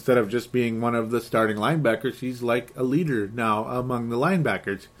 Instead of just being one of the starting linebackers, he's like a leader now among the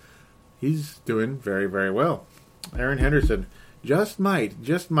linebackers. He's doing very, very well. Aaron Henderson just might.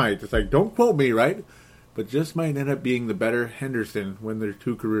 It's like, don't quote me, right? But just might end up being the better Henderson when their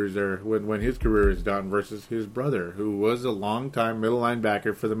two careers are, when his career is done, versus his brother, who was a long-time middle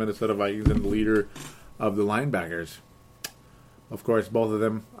linebacker for the Minnesota Vikings and the leader of the linebackers. Of course, both of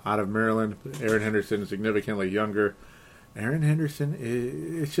them out of Maryland. Aaron Henderson is significantly younger. Aaron Henderson,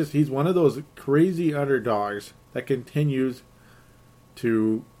 it's just, he's one of those crazy underdogs that continues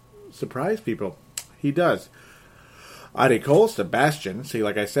to surprise people. He does. Adi Cole, Sebastian. See,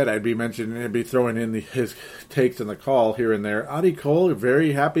 like I said, I'd be throwing in his takes in the call here and there. Adi Cole,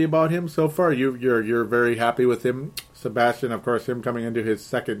 very happy about him so far. You're very happy with him. Sebastian, of course, him coming into his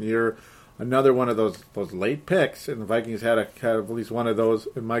second year. Another one of those late picks, and the Vikings had at least one of those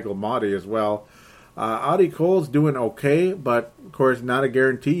in Michael Maudie as well. Adi Cole's doing okay, but of course not a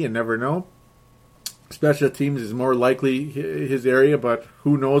guarantee. You never know. Special teams is more likely his area, but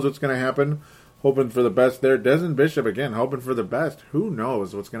who knows what's going to happen. Hoping for the best there. Desmond Bishop, again, hoping for the best. Who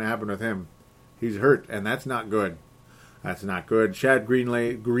knows what's going to happen with him? He's hurt, and that's not good. That's not good. Chad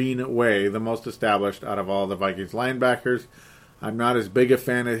Greenway, the most established out of all the Vikings linebackers. I'm not as big a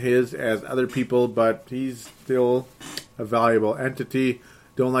fan of his as other people, but he's still a valuable entity.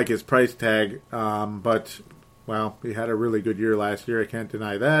 Don't like his price tag, but, well, he had a really good year last year. I can't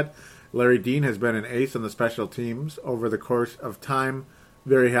deny that. Larry Dean has been an ace on the special teams over the course of time.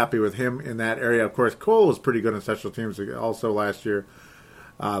 Very happy with him in that area. Of course, Cole was pretty good on special teams also last year.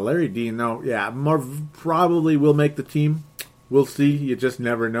 Larry Dean, though, more probably will make the team. We'll see. You just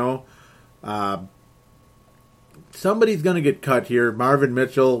never know. Somebody's going to get cut here. Marvin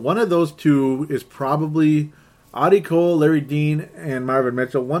Mitchell. One of those two is probably Adi Cole, Larry Dean, and Marvin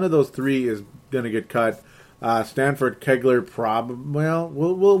Mitchell. One of those three is going to get cut. Stanford Kegler,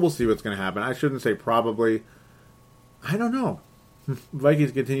 we'll see what's going to happen. I shouldn't say probably. I don't know.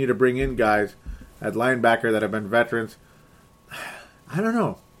 Vikings continue to bring in guys at linebacker that have been veterans. I don't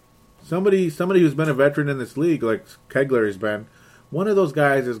know. Somebody who's been a veteran in this league, like Kegler has been, one of those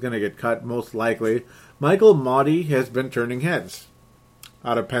guys is going to get cut, most likely. Michael Maudie has been turning heads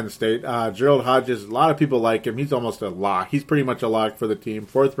out of Penn State. Gerald Hodges, a lot of people like him. He's almost a lock. He's pretty much a lock for the team.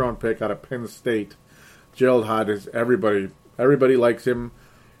 4th round pick out of Penn State. Gerald Hodges, everybody likes him.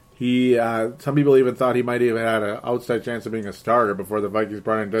 He, some people even thought he might even had an outside chance of being a starter before the Vikings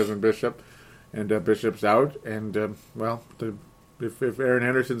brought in Desmond Bishop, and Bishop's out. And if Aaron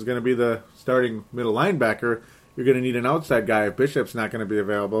Henderson's going to be the starting middle linebacker, you're going to need an outside guy. If Bishop's not going to be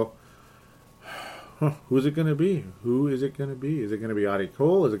available, who's it going to be? Who is it going to be? Is it going to be Adi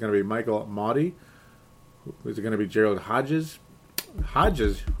Cole? Is it going to be Michael Maudie? Is it going to be Gerald Hodges?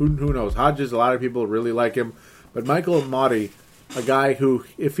 Hodges, who knows? Hodges, a lot of people really like him. But Michael Maudie, a guy who,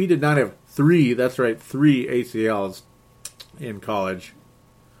 if he did not have three ACLs in college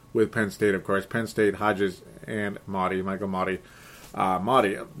with Penn State, of course. Penn State, Hodges, and Michael Maudie.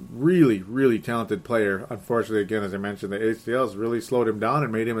 Maudie, a really, really talented player. Unfortunately, again, as I mentioned, the ACLs really slowed him down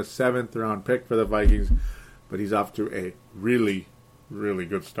and made him a 7th round pick for the Vikings. But he's off to a really, really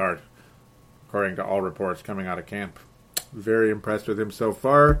good start, according to all reports coming out of camp. Very impressed with him so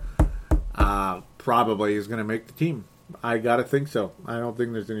far. Probably is going to make the team. I got to think so. I don't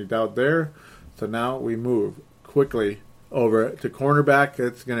think there's any doubt there. So now we move quickly over to cornerback.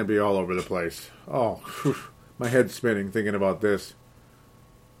 It's going to be all over the place. Oh, whew, my head's spinning thinking about this.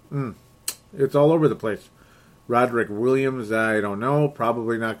 It's all over the place. Roderick Williams, I don't know.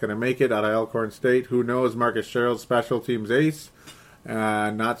 Probably not going to make it out of Elkhorn State. Who knows? Marcus Sherrill, special teams ace.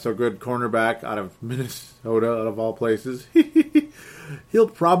 Not so good cornerback out of Minnesota, out of all places. He'll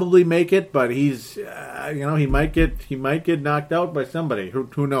probably make it, but he's, he might get knocked out by somebody.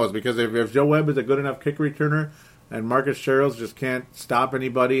 Who knows? Because if Joe Webb is a good enough kick returner and Marcus Sherrill just can't stop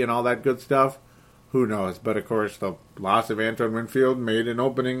anybody and all that good stuff, who knows? But of course, the loss of Antoine Winfield made an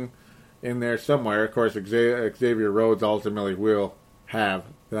opening in there somewhere. Of course, Xavier Rhodes ultimately will have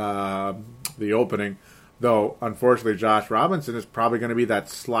the opening, though unfortunately Josh Robinson is probably going to be that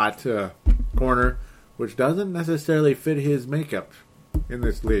slot corner, which doesn't necessarily fit his makeup in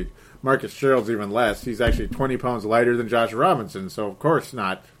this league. Marcus Sherrill's even less. He's actually 20 pounds lighter than Josh Robinson, so of course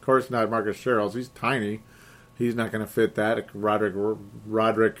not. Of course not Marcus Sherrill's. He's tiny. He's not going to fit that. Roderick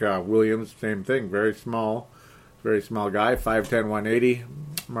Williams, same thing. Very small guy, 5'10", 180.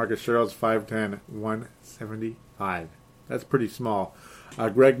 Marcus Sherrill's 5'10", 175. That's pretty small.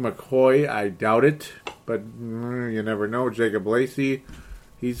 Greg McCoy, I doubt it, but you never know. Jacob Lacey,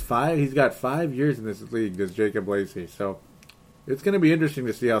 he's got 5 years in this league, does Jacob Lacey. So it's going to be interesting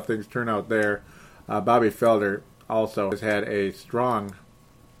to see how things turn out there. Bobby Felder also has had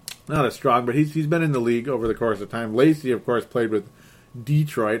but he's been in the league over the course of time. Lacey, of course, played with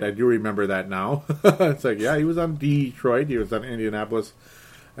Detroit. I do remember that now. It's like, yeah, he was on Detroit. He was on Indianapolis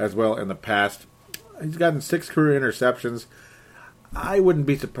as well in the past. He's gotten 6 career interceptions. I wouldn't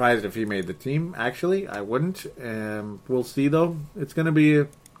be surprised if he made the team. Actually, I wouldn't. We'll see though. It's gonna be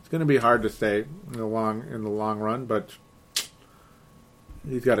hard to say in the long run, but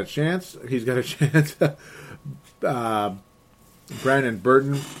he's got a chance. Brandon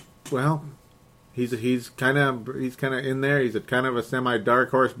Burton, well, he's kind of in there. He's a kind of a semi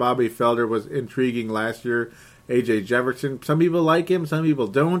dark horse. Bobby Felder was intriguing last year. AJ Jefferson, some people like him, some people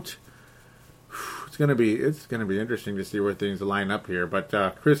don't. It's gonna be interesting to see where things line up here.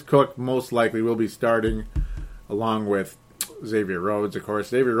 But Chris Cook most likely will be starting along with Xavier Rhodes. Of course,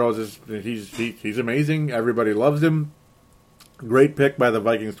 Xavier Rhodes he's amazing. Everybody loves him. Great pick by the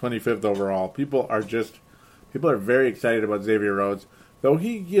Vikings, 25th overall. People are very excited about Xavier Rhodes. Though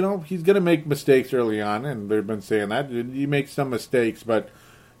he's gonna make mistakes early on, and they've been saying that he makes some mistakes, but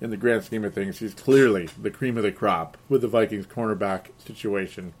in the grand scheme of things, he's clearly the cream of the crop with the Vikings cornerback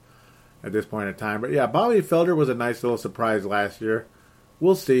situation at this point in time. But yeah, Bobby Felder was a nice little surprise last year.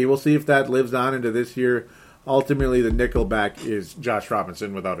 We'll see. We'll see if that lives on into this year. Ultimately, the nickelback is Josh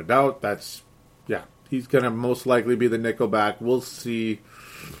Robinson, without a doubt. He's going to most likely be the nickelback. We'll see.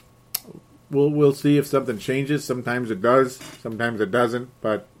 We'll see if something changes. Sometimes it does. Sometimes it doesn't.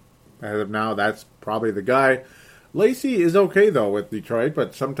 But as of now, that's probably the guy. Lacey is okay, though, with Detroit,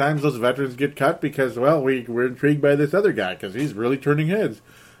 but sometimes those veterans get cut because, well, we're intrigued by this other guy because he's really turning heads.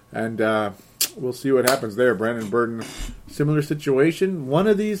 And we'll see what happens there. Brandon Burton, similar situation. One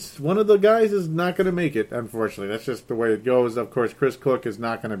of the guys is not going to make it, unfortunately. That's just the way it goes. Of course, Chris Cook is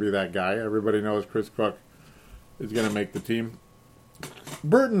not going to be that guy. Everybody knows Chris Cook is going to make the team.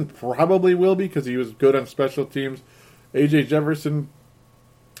 Burton probably will be because he was good on special teams. AJ Jefferson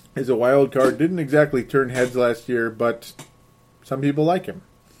is a wild card. Didn't exactly turn heads last year, but some people like him.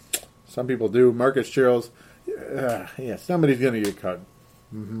 Some people do. Marcus Sherrill's, somebody's going to get cut.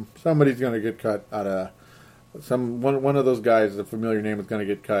 Mm-hmm. Somebody's going to get cut out of one of those guys. A familiar name is going to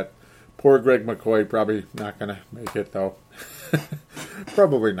get cut. Poor Greg McCoy, probably not going to make it though.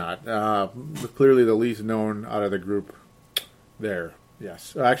 Probably not. Clearly the least known out of the group there.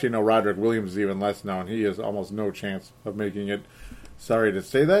 Yes. Actually, no, Roderick Williams is even less known. He has almost no chance of making it. Sorry to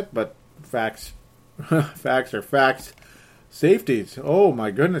say that, but facts facts are facts. Safeties. Oh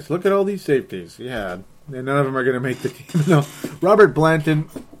my goodness, look at all these safeties. Yeah. And none of them are going to make the team. No. Robert Blanton,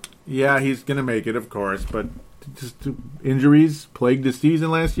 yeah, he's going to make it, of course, but just injuries plagued the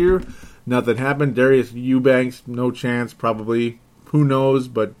season last year. Nothing happened. Darius Eubanks, no chance, probably. Who knows,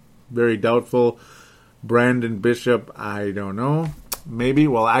 but very doubtful. Brandon Bishop, I don't know. Maybe.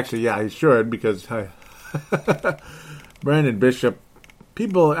 Well, actually, yeah, he should, because Brandon Bishop,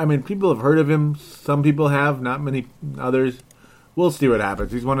 people have heard of him. Some people have, not many others. We'll see what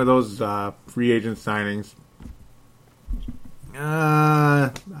happens. He's one of those free agent signings.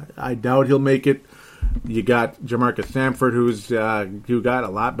 I doubt he'll make it. You got Jamarcus Sanford, who got a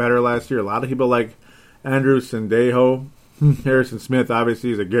lot better last year. A lot of people like Andrew Sendejo. Harrison Smith,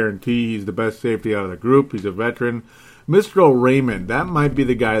 obviously, is a guarantee. He's the best safety out of the group. He's a veteran. Mistral Raymond, that might be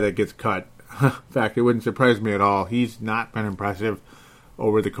the guy that gets cut. In fact, it wouldn't surprise me at all. He's not been impressive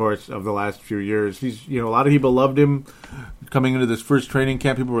over the course of the last few years. He's, a lot of people loved him coming into this first training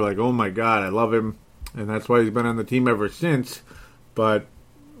camp. People were like, "Oh my God, I love him," and that's why he's been on the team ever since. But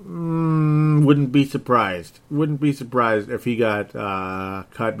Wouldn't be surprised. Wouldn't be surprised if he got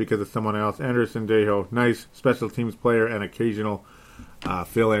cut because of someone else. Anderson Dejo, nice special teams player and occasional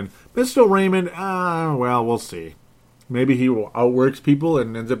fill-in. Mr. Raymond, well, we'll see. Maybe he outworks people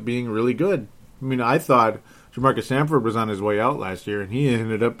and ends up being really good. I mean, I thought Jamarcus Sanford was on his way out last year, and he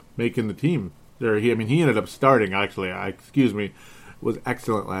ended up making the team. He ended up starting, actually. Was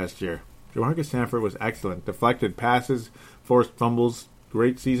excellent last year. Jamarcus Sanford was excellent. Deflected passes, forced fumbles.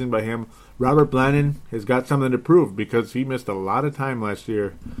 Great season by him. Robert Blandon has got something to prove because he missed a lot of time last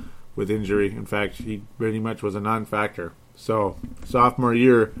year with injury. In fact, he pretty much was a non-factor. So, sophomore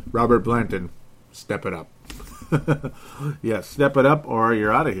year, Robert Blandon, step it up. Yes, step it up or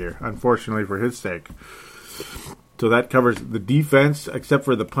you're out of here, unfortunately for his sake. So that covers the defense, except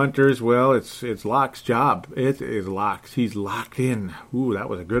for the punters. Well, it's Locke's job. It is Locke's. He's locked in. Ooh, that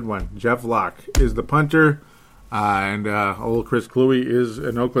was a good one. Jeff Locke is the punter. And old Chris Kluwe is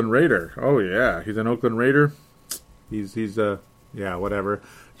an Oakland Raider. Oh, yeah. He's an Oakland Raider. He's whatever.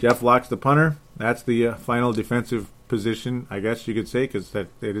 Jeff Locke's the punter. That's the final defensive position, I guess you could say, because it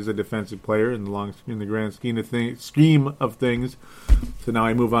is a defensive player in the grand scheme of things. So now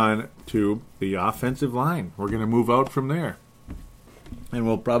I move on to the offensive line. We're going to move out from there. And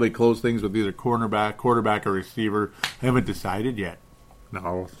we'll probably close things with either quarterback, or receiver. I haven't decided yet.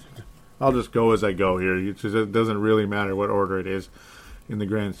 No, I'll just go as I go here. It doesn't really matter what order it is in the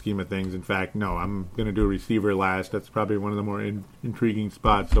grand scheme of things. In fact, no, I'm going to do receiver last. That's probably one of the more intriguing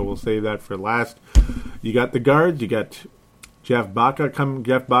spots, so we'll save that for last. You got the guards. You got Jeff Baca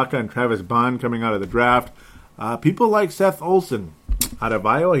and Travis Bond coming out of the draft. People like Seth Olson out of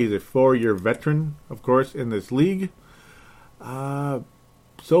Iowa. He's a 4-year veteran, of course, in this league. So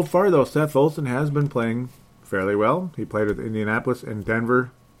far, though, Seth Olson has been playing fairly well. He played with Indianapolis and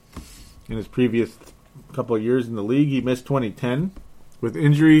Denver in his previous couple of years in the league. He missed 2010 with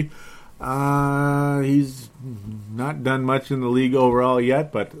injury. He's not done much in the league overall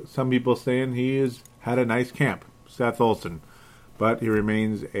yet, but some people saying he has had a nice camp, Seth Olson. But he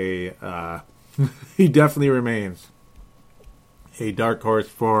remains he definitely remains a dark horse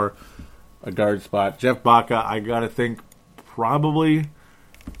for a guard spot. Jeff Baca, I gotta think, probably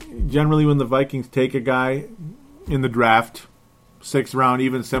generally when the Vikings take a guy in the draft, 6th round,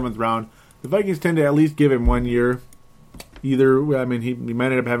 even 7th round, the Vikings tend to at least give him 1 year. He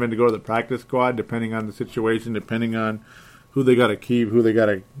might end up having to go to the practice squad, depending on the situation, depending on who they got to keep,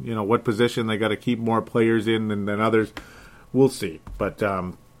 what position they got to keep more players in than others. We'll see. But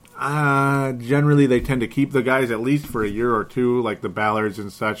generally, they tend to keep the guys at least for a year or two, like the Ballards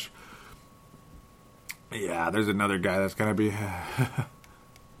and such. Yeah, there's another guy that's going to be...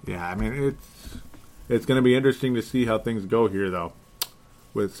 it's going to be interesting to see how things go here, though,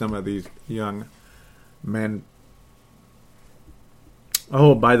 with some of these young men.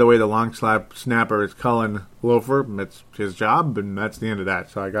 Oh, by the way, the long snapper is Cullen Loeffler. It's his job, and that's the end of that.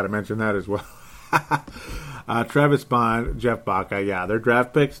 So I got to mention that as well. Travis Bond, Jeff Baca, yeah, they're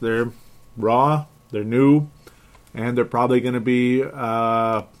draft picks. They're raw, they're new, and they're probably going to be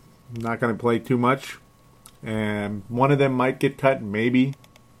not going to play too much. And one of them might get cut, maybe.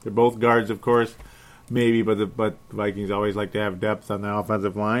 They're both guards, of course, maybe. But the Vikings always like to have depth on the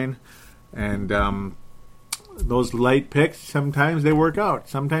offensive line, and those light picks, sometimes they work out.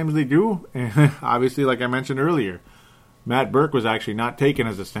 Sometimes they do. And obviously, like I mentioned earlier, Matt Burke was actually not taken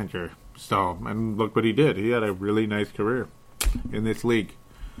as a center. And look what he did. He had a really nice career in this league.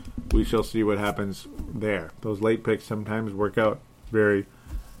 We shall see what happens there. Those late picks sometimes work out very,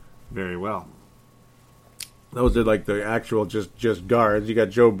 very well. Those are like the actual just guards. You got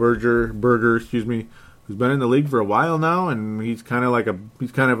Joe Berger, who's been in the league for a while now, and he's kind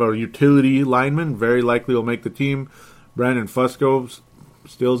of a utility lineman. Very likely will make the team. Brandon Fusco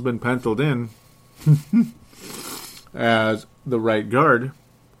still's been penciled in as the right guard.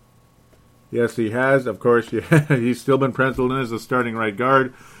 Yes, he has. Of course, he's still been penciled in as the starting right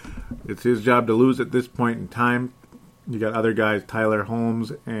guard. It's his job to lose at this point in time. You got other guys, Tyler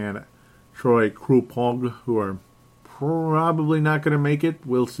Holmes and Troy Krupog, who are probably not going to make it.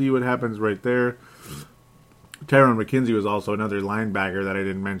 We'll see what happens right there. Tyrone McKenzie was also another linebacker that I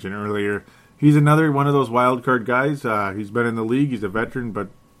didn't mention earlier. He's another one of those wild card guys. He's been in the league. He's a veteran, but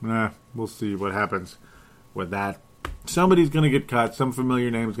we'll see what happens with that. Somebody's going to get cut. Some familiar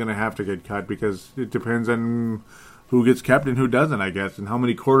name is going to have to get cut because it depends on who gets kept and who doesn't, I guess, and how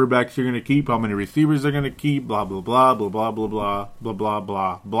many quarterbacks you're going to keep, how many receivers they're going to keep, blah, blah, blah, blah, blah, blah, blah, blah, blah,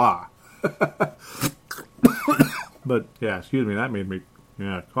 blah, blah. But, yeah, excuse me, that made me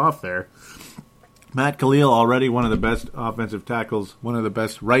cough there. Matt Khalil, already one of the best offensive tackles, one of the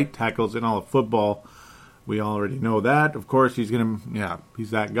best right tackles in all of football. We already know that. Of course, he's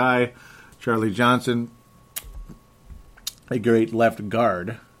that guy. Charlie Johnson, a great left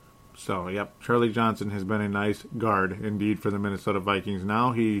guard. So, yep, Charlie Johnson has been a nice guard indeed for the Minnesota Vikings.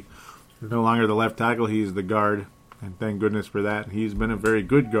 Now he is no longer the left tackle, he's the guard, and thank goodness for that. He's been a very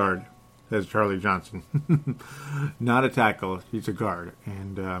good guard, says Charlie Johnson. Not a tackle, he's a guard.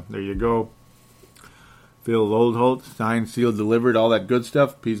 And there you go. Phil Oldholt, signed, sealed, delivered, all that good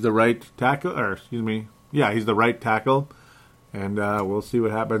stuff. He's the right tackle, he's the right tackle. And we'll see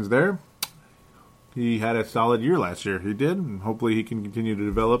what happens there. He had a solid year last year. He did, and hopefully he can continue to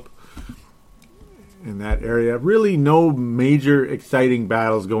develop in that area. Really no major exciting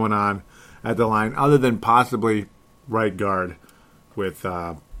battles going on at the line other than possibly right guard with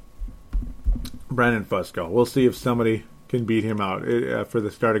Brandon Fusco. We'll see if somebody can beat him out for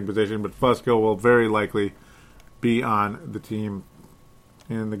the starting position, but Fusco will very likely be on the team.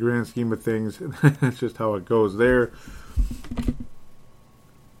 In the grand scheme of things, that's just how it goes there.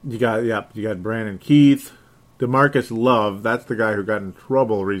 You got Brandon Keith, DeMarcus Love. That's the guy who got in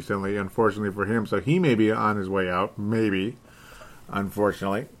trouble recently, unfortunately for him. So he may be on his way out, maybe.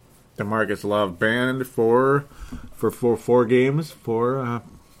 Unfortunately, DeMarcus Love banned for 4 games for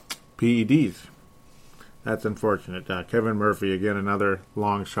PEDs. That's unfortunate. Kevin Murphy, again, another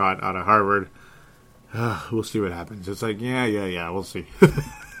long shot out of Harvard. We'll see what happens. It's like, yeah, we'll see.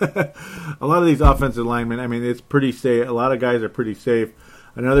 A lot of these offensive linemen, I mean, it's pretty safe. A lot of guys are pretty safe.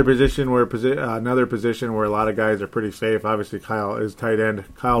 Another position where a lot of guys are pretty safe. Obviously, Kyle is tight end.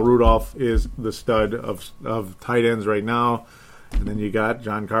 Kyle Rudolph is the stud of tight ends right now. And then you got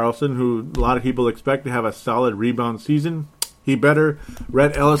John Carlson, who a lot of people expect to have a solid rebound season. He better.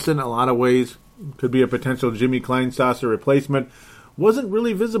 Rhett Ellison, a lot of ways, could be a potential Jimmy Kleinsasser replacement. Wasn't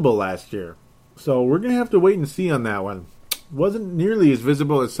really visible last year. So we're going to have to wait and see on that one. Wasn't nearly as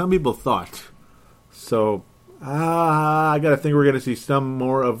visible as some people thought. So I got to think we're going to see some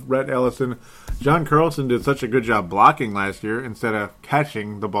more of Rhett Ellison. John Carlson did such a good job blocking last year instead of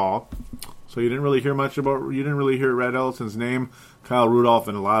catching the ball. So you didn't really hear Rhett Ellison's name. Kyle Rudolph,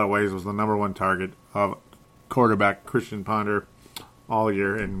 in a lot of ways, was the number one target of quarterback Christian Ponder all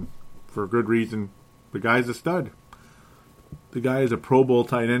year, and for good reason. The guy's a stud. The guy is a Pro Bowl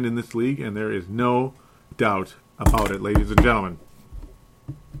tight end in this league, and there is no doubt about it, ladies and gentlemen.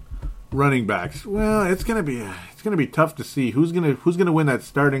 Running backs. Well, it's gonna be tough to see who's gonna win that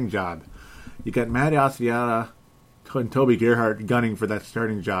starting job. You got Matt Asiata and Toby Gerhart gunning for that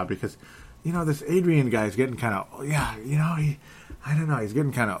starting job because this Adrian guy is getting kind of I don't know, he's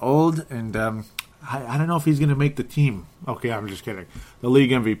getting kind of old, and I don't know if he's gonna make the team. Okay, I'm just kidding. The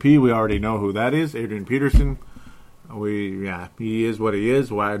league MVP, we already know who that is, Adrian Peterson. He is what he is.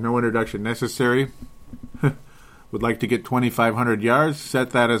 Why? No introduction necessary. Would like to get 2,500 yards. Set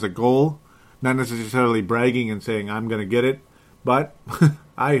that as a goal. Not necessarily bragging and saying I'm going to get it, but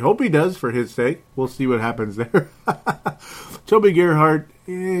I hope he does for his sake. We'll see what happens there. Toby Gerhart,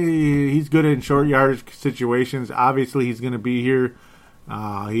 he's good in short yardage situations. Obviously, he's going to be here.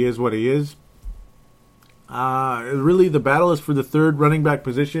 He is what he is. Really, the battle is for the third running back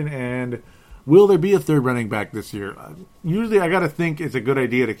position, and will there be a third running back this year? Usually, I got to think it's a good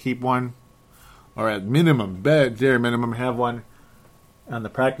idea to keep one, or at minimum, bare minimum, have one on the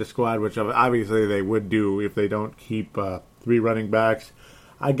practice squad, which obviously they would do if they don't keep 3 running backs.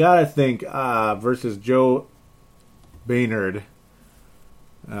 I got to think versus Joe Baynard,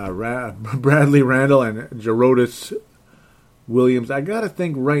 Bradley Randall, and Jarodis Williams. I got to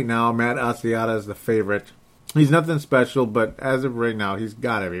think right now Matt Asiata is the favorite. He's nothing special, but as of right now, he's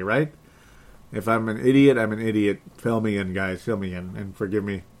got to be, right? If I'm an idiot, I'm an idiot. Fill me in, guys. Fill me in. And forgive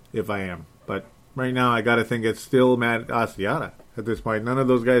me if I am. But right now, I got to think it's still Matt Asiata at this point. None of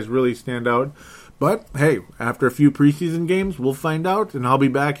those guys really stand out. But, hey, after a few preseason games, we'll find out. And I'll be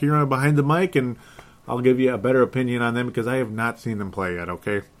back here on Behind the Mic, and I'll give you a better opinion on them because I have not seen them play yet,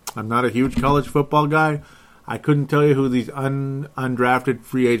 okay? I'm not a huge college football guy. I couldn't tell you who these undrafted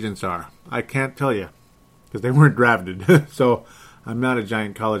free agents are. I can't tell you because they weren't drafted. So I'm not a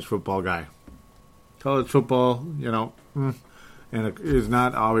giant college football guy. College football, and it is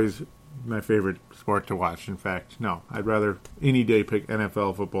not always my favorite sport to watch. In fact, no, I'd rather any day pick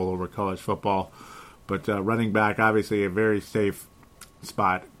NFL football over college football. But running back, obviously a very safe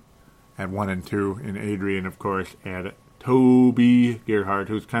spot at 1 and 2 in Adrian, of course, and Toby Gerhart,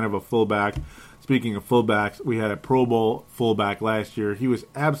 who's kind of a fullback. Speaking of fullbacks, we had a Pro Bowl fullback last year. He was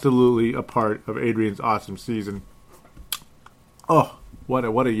absolutely a part of Adrian's awesome season. Oh,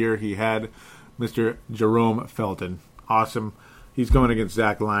 what a year he had. Mr. Jerome Felton. Awesome. He's going against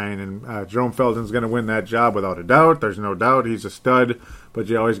Zach Lyon, and Jerome Felton's going to win that job without a doubt. There's no doubt. He's a stud, but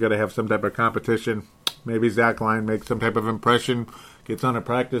you always got to have some type of competition. maybe Zach Line makes some type of impression, gets on our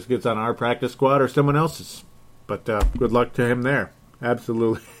practice squad or someone else's. But good luck to him there.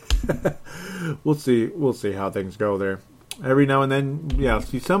 Absolutely. We'll see how things go there. Every now and then,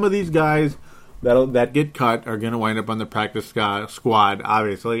 see some of these guys that get cut are going to wind up on the practice squad,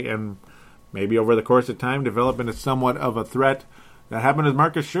 obviously, and maybe over the course of time develop into somewhat of a threat. That happened to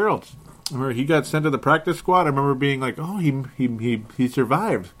Marcus Sherrill. Remember, he got sent to the practice squad. I remember being like, "Oh, he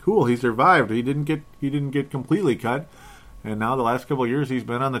survived. Cool, he survived. He didn't get completely cut." And now the last couple of years he's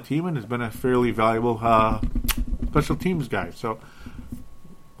been on the team and has been a fairly valuable special teams guy. So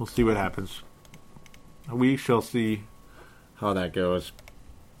we'll see what happens. We shall see how that goes.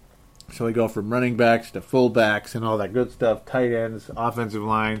 So we go from running backs to fullbacks and all that good stuff, tight ends, offensive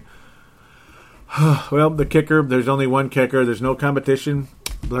line. Well, the kicker, there's only one kicker. There's no competition.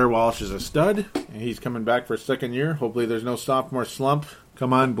 Blair Walsh is a stud, and he's coming back for a second year. Hopefully there's no sophomore slump.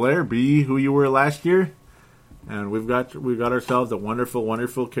 Come on, Blair, be who you were last year. And we've got ourselves a wonderful,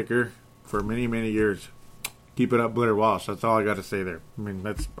 wonderful kicker for many, many years. Keep it up, Blair Walsh. That's all I got to say there. I mean,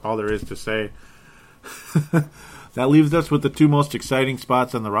 that's all there is to say. That leaves us with the two most exciting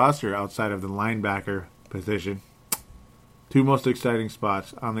spots on the roster outside of the linebacker position. Two most exciting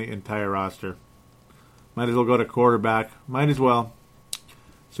spots on the entire roster. Might as well go to quarterback. Might as well.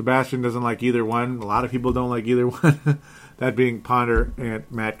 Sebastian doesn't like either one. A lot of people don't like either one. That being Ponder and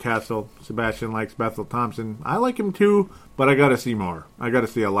Matt Castle. Sebastian likes Bethel Thompson. I like him too, but I got to see more. I got to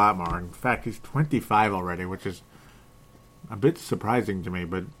see a lot more. In fact, he's 25 already, which is a bit surprising to me,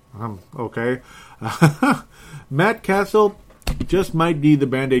 but okay. Matt Castle just might be the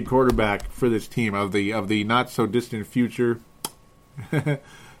Band-Aid quarterback for this team of the not-so-distant future.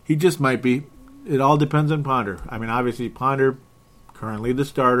 He just might be. It all depends on Ponder. I mean, obviously, Ponder, currently the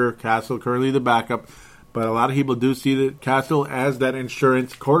starter, Castle, currently the backup, but a lot of people do see that Castle as that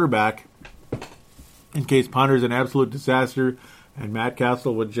insurance quarterback in case Ponder's an absolute disaster, and Matt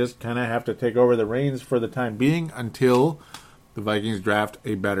Castle would just kind of have to take over the reins for the time being until the Vikings draft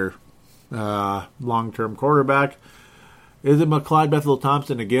a better long-term quarterback. Is it McLeod Bethel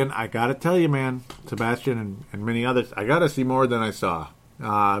Thompson again? I got to tell you, man, Sebastian and many others, I got to see more than I saw.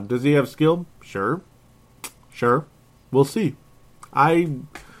 Does he have skill? Sure. We'll see. I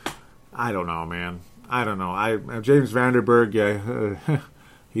don't know, man. I don't know. James Vanderberg,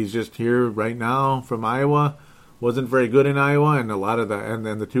 he's just here right now from Iowa. Wasn't very good in Iowa, and a lot of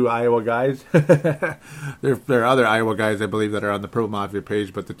the two Iowa guys. there are other Iowa guys, I believe, that are on the Purple Mafia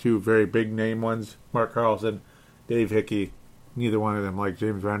page, but the two very big name ones, Mark Carlson, Dave Hickey, neither one of them like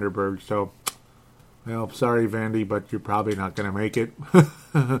James Vanderberg. So, well, sorry, Vandy, but you're probably not going to make it.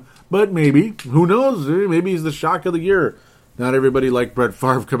 But maybe, who knows? Maybe he's the shock of the year. Not everybody liked Brett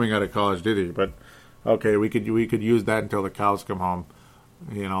Favre coming out of college, did he? But okay, we could use that until the cows come home.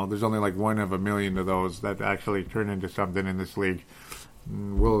 You know, there's only like 1 of a million of those that actually turn into something in this league.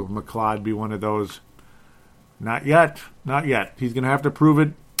 Will McLeod be one of those? Not yet. He's going to have to prove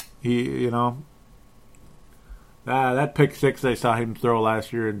it. That pick six I saw him throw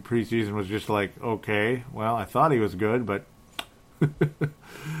last year in preseason was just like, okay, well, I thought he was good, but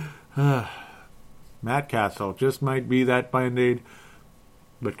Matt Castle just might be that Band-Aid.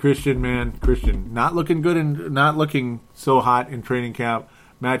 But Christian, not looking good and not looking so hot in training camp.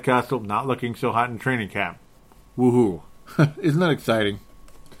 Matt Castle, not looking so hot in training camp. Woohoo. Isn't that exciting?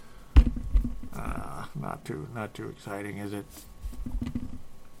 Not too exciting, is it?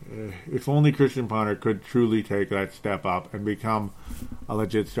 If only Christian Ponder could truly take that step up and become a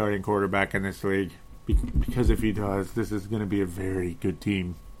legit starting quarterback in this league. Because if he does, this is going to be a very good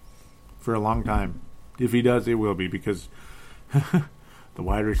team for a long time. If he does, it will be, because the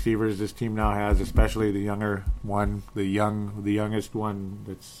wide receivers this team now has, especially the younger one, the youngest one,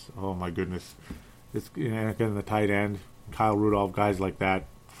 that's, oh my goodness. It's again the tight end, Kyle Rudolph, guys like that.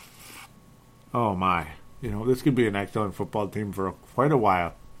 Oh my. This could be an excellent football team for quite a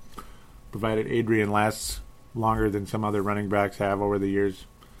while, provided Adrian lasts longer than some other running backs have over the years.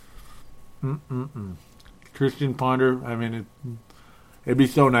 Christian Ponder, I mean, it'd be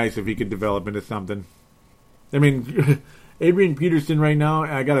so nice if he could develop into something. I mean, Adrian Peterson right now,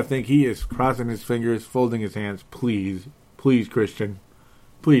 I got to think he is crossing his fingers, folding his hands. Please, Christian.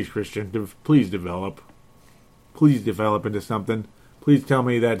 Please develop. Please develop into something. Please tell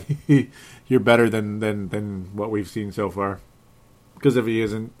me that you're better than what we've seen so far. Because if he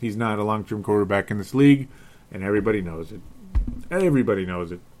isn't, he's not a long-term quarterback in this league, and everybody knows it.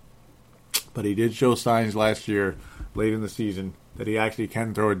 But he did show signs last year, late in the season, that he actually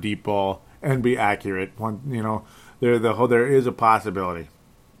can throw a deep ball and be accurate. There is a possibility.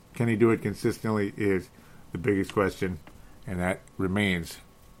 Can he do it consistently is the biggest question, and that remains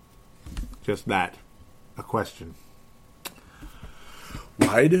just that. a question.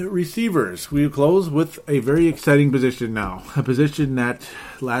 Wide receivers. We close with a very exciting position now. A position that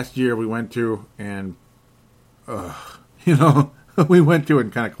last year we went to and, we went to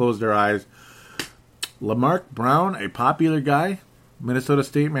and kind of closed our eyes. Lamarck Brown, a popular guy. Minnesota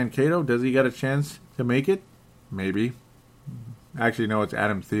State Mankato. Does he got a chance to make it? Maybe. Actually, no, it's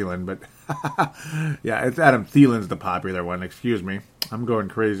Adam Thielen, but yeah, it's Adam Thielen's the popular one. Excuse me. I'm going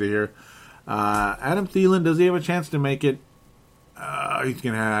crazy here. Adam Thielen, does he have a chance to make it?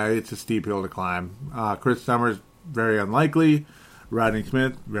 It's a steep hill to climb. Chris Summers, very unlikely. Rodney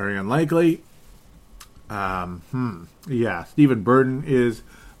Smith, very unlikely. Yeah, Stephen Burton is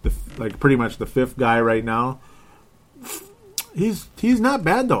pretty much the fifth guy right now. He's not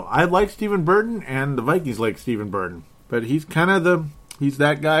bad though. I like Stephen Burton, and the Vikings like Stephen Burton, but he's kind of he's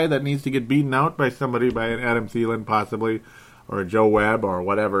that guy that needs to get beaten out by somebody, by an Adam Thielen possibly, or a Joe Webb or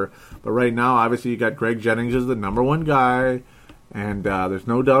whatever. But right now, obviously, you got Greg Jennings as the number one guy. And there's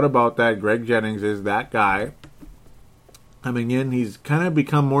no doubt about that. Greg Jennings is that guy. Coming in, he's kind of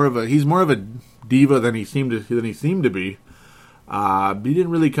become more of a diva than he seemed to be. He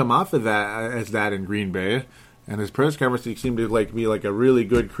didn't really come off of that as that in Green Bay. And his press conference, he seemed to be like a really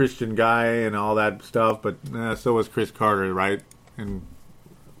good Christian guy and all that stuff. But so was Chris Carter, right? And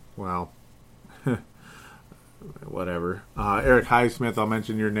well, whatever. Eric Highsmith, I'll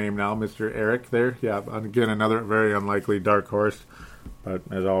mention your name now, Mr. Eric there. Yeah, again, another very unlikely dark horse. But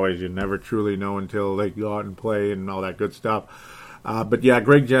as always, you never truly know until they go out and play and all that good stuff. But yeah,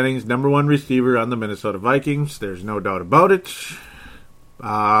 Greg Jennings, number one receiver on the Minnesota Vikings. There's no doubt about it.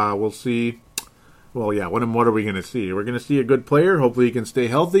 We'll see. Well, yeah, what are we going to see? We're going to see a good player. Hopefully he can stay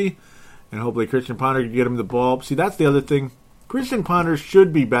healthy. And hopefully Christian Ponder can get him the ball. See, that's the other thing. Christian Ponder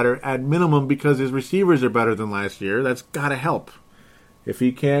should be better at minimum because his receivers are better than last year. That's got to help. If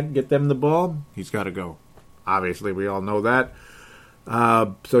he can't get them the ball, he's got to go. Obviously, we all know that.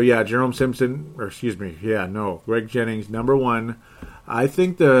 So, yeah, Jerome Simpson, Greg Jennings, number one. I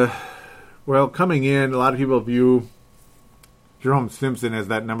think coming in, a lot of people view Jerome Simpson as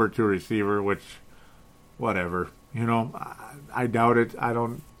that number two receiver, which, whatever. I doubt it. I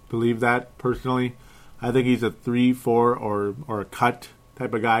don't believe that personally. I think he's a 3-4 or a cut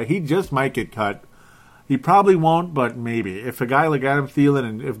type of guy. He just might get cut. He probably won't, but maybe. If guys like Adam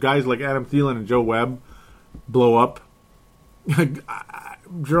Thielen and Joe Webb blow up,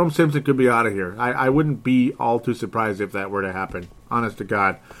 Jerome Simpson could be out of here. I wouldn't be all too surprised if that were to happen. Honest to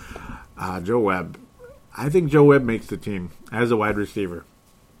God. Joe Webb. I think Joe Webb makes the team as a wide receiver.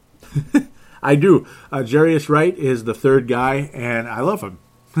 I do. Jarius Wright is the third guy, and I love him.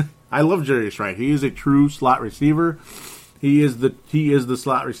 I love Jarius Wright. He is a true slot receiver. He is the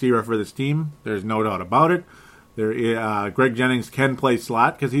slot receiver for this team. There's no doubt about it. Greg Jennings can play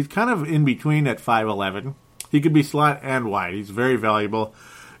slot because he's kind of in between at 5'11". He could be slot and wide. He's very valuable.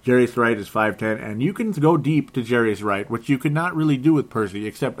 Jarius Wright is 5'10", and you can go deep to Jarius Wright, which you could not really do with Percy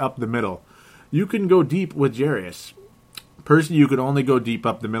except up the middle. You can go deep with Jarius. Percy, you could only go deep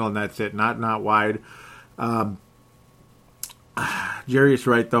up the middle, and that's it, not wide. Jarius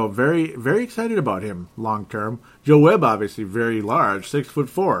Wright, though, very, very excited about him long term. Joe Webb, obviously, very large,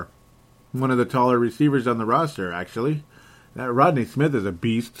 6'4", one of the taller receivers on the roster, actually. Rodney Smith is a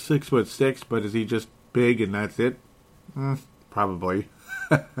beast, 6'6", but is he just big and that's it? Probably.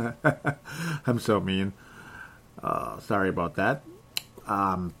 I'm so mean. Sorry about that.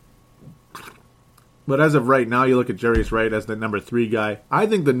 But as of right now, you look at Jarius Wright as the number 3 guy. I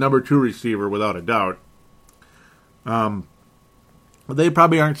think the number 2 receiver, without a doubt. They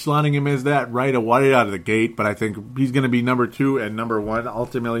probably aren't slotting him as that right out of the gate, but I think he's going to be number 2 and number 1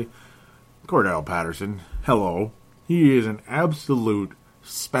 ultimately. Cordell Patterson, hello. He is an absolute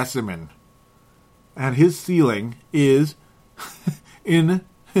specimen. And his ceiling is in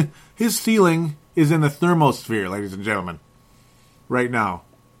the thermosphere, ladies and gentlemen. Right now.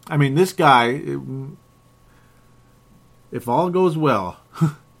 I mean, this guy, if all goes well,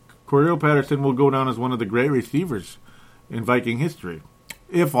 Cordell Patterson will go down as one of the great receivers in Viking history.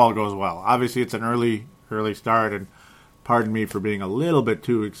 If all goes well. Obviously, it's an early start, and pardon me for being a little bit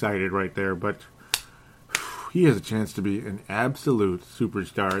too excited right there, but he has a chance to be an absolute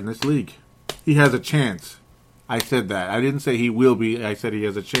superstar in this league. He has a chance. I said that. I didn't say he will be. I said he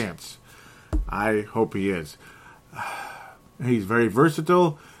has a chance. I hope he is. He's very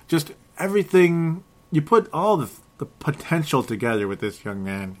versatile. Just everything. You put all the potential together with this young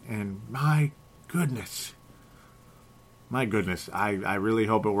man, and my goodness, I really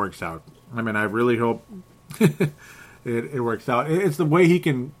hope it works out. I mean, I really hope it works out. It's the way he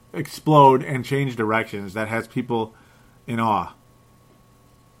can explode and change directions that has people in awe.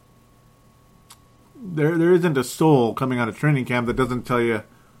 there isn't a soul coming out of training camp that doesn't tell you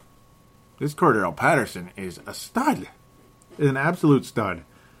this Cordarrelle Patterson is a stud, is an absolute stud.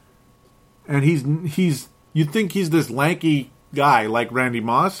 And he's you think he's this lanky guy like Randy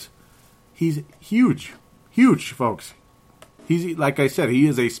Moss? He's huge, folks. He's, like I said, he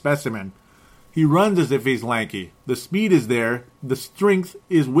is a specimen. He runs as if he's lanky. The speed is there. The strength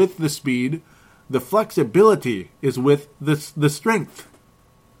is with the speed. The flexibility is with the strength.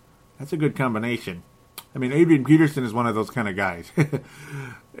 That's a good combination. I mean, Adrian Peterson is one of those kind of guys.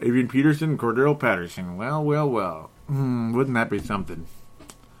 Adrian Peterson, Cordarrelle Patterson. Well. Wouldn't that be something?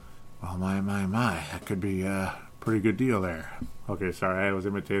 Well, my. That could be a pretty good deal there. Okay, sorry. I was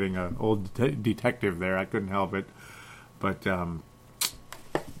imitating an old detective there. I couldn't help it. But,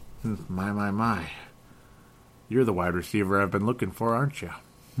 my. You're the wide receiver I've been looking for, aren't you?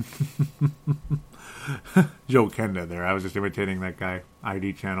 Joe Kenda there. I was just imitating that guy,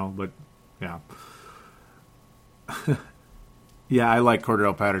 ID channel, but yeah. Yeah, I like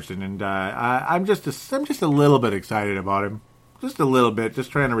Cordarrelle Patterson, and I'm just a little bit excited about him. Just a little bit.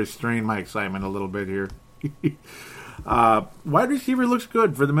 Just trying to restrain my excitement a little bit here. Wide receiver looks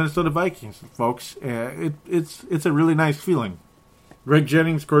good for the Minnesota Vikings, folks. It's a really nice feeling. Greg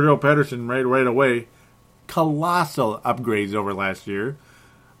Jennings, Cordarrelle Patterson right away. Colossal upgrades over last year.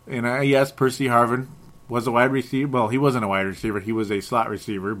 And yes, Percy Harvin was a wide receiver. Well, he wasn't a wide receiver. He was a slot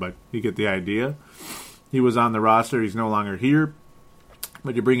receiver, but you get the idea. He was on the roster. He's no longer here.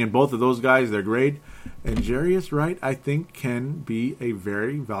 But you bring in both of those guys. They're great. And Jarius Wright, I think, can be a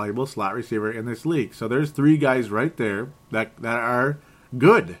very valuable slot receiver in this league. So there's three guys right there that are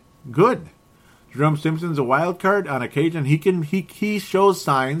good. Jerome Simpson's a wild card on occasion. He shows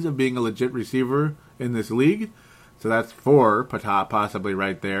signs of being a legit receiver in this league. So that's 4 possibly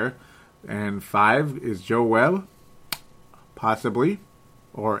right there. And 5 is Joe Webb, possibly.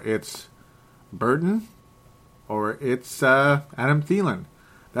 Or it's Burton. Or it's Adam Thielen.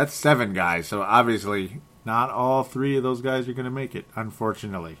 That's 7 guys. So obviously not all 3 of those guys are going to make it,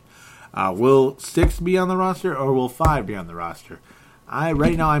 unfortunately. Will 6 be on the roster or will 5 be on the roster?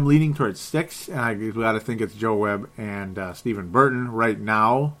 Right now I'm leaning towards 6. And I got to think it's Joe Webb and Stephen Burton right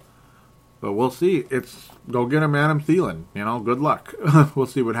now. But we'll see. It's go get him, Adam Thielen. Good luck. We'll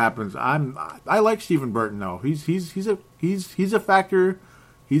see what happens. I like Stephen Burton though. He's a factor.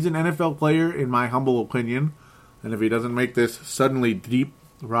 He's an NFL player in my humble opinion. And if he doesn't make this suddenly deep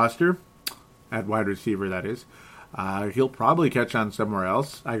roster at wide receiver, that is, he'll probably catch on somewhere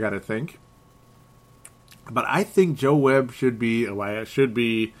else. I gotta think. But I think Joe Webb should be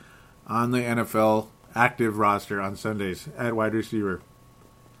on the NFL active roster on Sundays at wide receiver.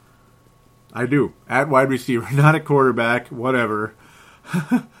 I do. At wide receiver, not at quarterback, whatever.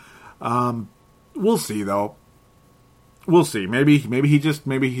 We'll see, though. We'll see. Maybe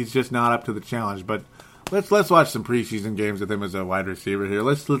he's just not up to the challenge. But let's watch some preseason games with him as a wide receiver here.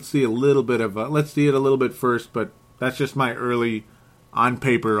 Let's see a little bit of let's see it a little bit first. But that's just my early, on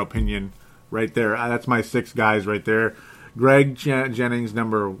paper opinion right there. That's my 6 guys right there. Greg Jennings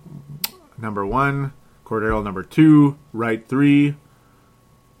number 1, Cordarrelle number 2, Wright 3.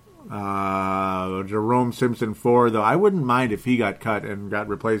 Jerome Simpson 4, though I wouldn't mind if he got cut and got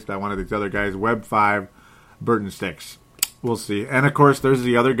replaced by one of these other guys. Webb 5, Burton 6. We'll see. And of course, there's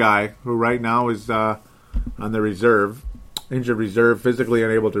the other guy who right now is on the injured reserve, physically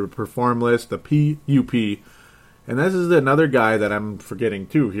unable to perform list, the PUP. And this is another guy that I'm forgetting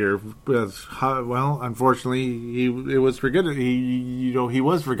too here. Well, unfortunately, he was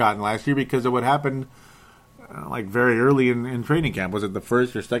forgotten last year because of what happened. Very early in training camp. Was it the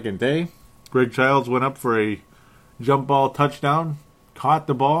first or second day? Greg Childs went up for a jump ball touchdown, caught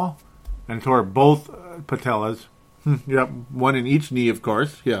the ball, and tore both patellas. Yep, one in each knee, of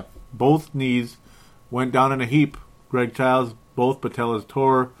course. Yeah, both knees went down in a heap. Greg Childs, both patellas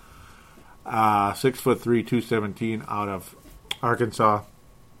tore. 6'3", 217 out of Arkansas.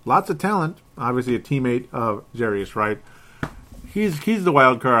 Lots of talent. Obviously a teammate of Jarius Wright. He's the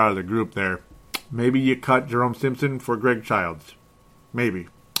wild card out of the group there. Maybe you cut Jerome Simpson for Greg Childs. Maybe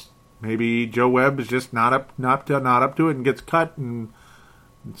Joe Webb is just not up to it and gets cut and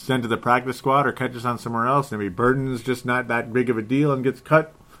sent to the practice squad or catches on somewhere else. Maybe Burton's just not that big of a deal and gets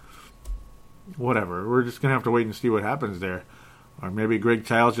cut. Whatever. We're just gonna have to wait and see what happens there. Or maybe Greg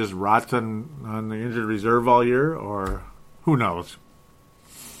Childs just rots on the injured reserve all year, or who knows.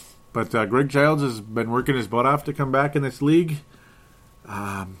 But Greg Childs has been working his butt off to come back in this league.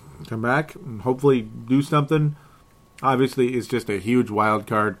 Come back and hopefully do something. Obviously, it's just a huge wild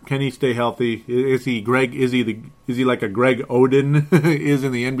card. Can he stay healthy? Is he like a Greg Oden is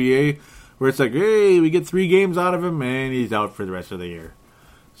in the NBA, where it's like, hey, we get 3 games out of him and he's out for the rest of the year?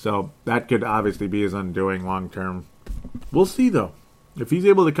 So that could obviously be his undoing long term. We'll see, though. If he's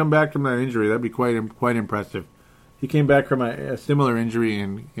able to come back from that injury, that'd be quite impressive. He came back from a similar injury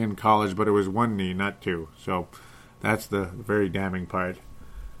in college, but it was one knee, not two. So that's the very damning part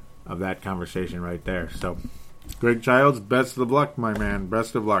of that conversation right there. So Greg Childs, best of luck, my man.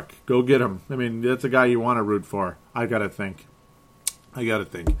 Best of luck. Go get him. I mean, that's a guy you want to root for. I got to think.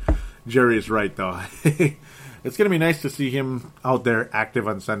 Jerry is right, though. It's going to be nice to see him out there active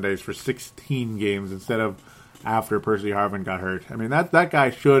on Sundays for 16 games instead of after Percy Harvin got hurt. I mean, that guy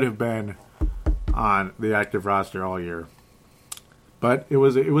should have been on the active roster all year. But it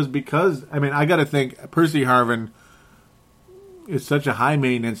was because, I mean, I got to think Percy Harvin is such a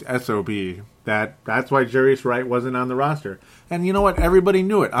high-maintenance SOB that's why Jarius Wright wasn't on the roster. And you know what? Everybody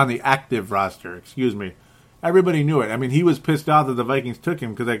knew it on the active roster. Excuse me. Everybody knew it. I mean, he was pissed off that the Vikings took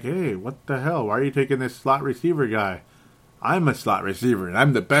him because, like, hey, what the hell? Why are you taking this slot receiver guy? I'm a slot receiver, and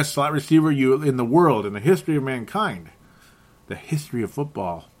I'm the best slot receiver in the world, in the history of mankind. The history of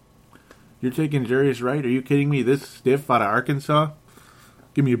football. You're taking Jarius Wright? Are you kidding me? This stiff out of Arkansas?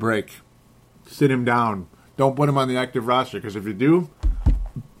 Give me a break. Sit him down. Don't put him on the active roster, because if you do,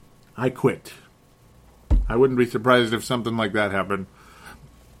 I quit. I wouldn't be surprised if something like that happened.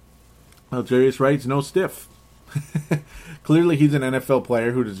 Well, Jarius Wright's no stiff. Clearly, he's an NFL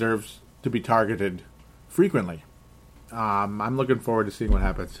player who deserves to be targeted frequently. I'm looking forward to seeing what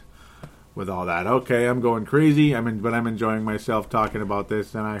happens with all that. Okay, I'm going crazy, but I'm enjoying myself talking about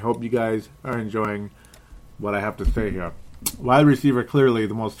this, and I hope you guys are enjoying what I have to say here. Wide receiver, clearly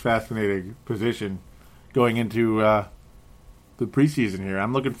the most fascinating position going into the preseason here.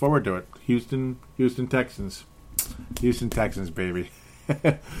 I'm looking forward to it. Houston Texans. Houston Texans, baby.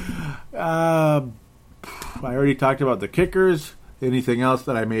 I already talked about the kickers. Anything else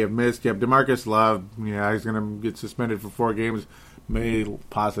that I may have missed? Yep, DeMarcus Love. Yeah, he's going to get suspended for 4 games. May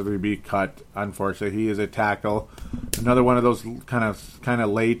possibly be cut. Unfortunately, he is a tackle. Another one of those kind of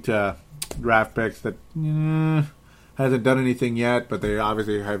late draft picks that hasn't done anything yet, but they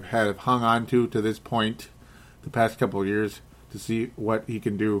obviously have hung on to this point the past couple of years to see what he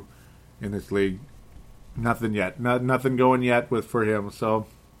can do in this league. Nothing yet. Nothing going yet for him. So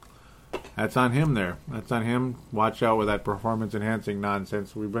that's on him there. That's on him. Watch out with that performance-enhancing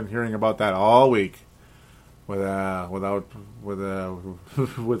nonsense. We've been hearing about that all week with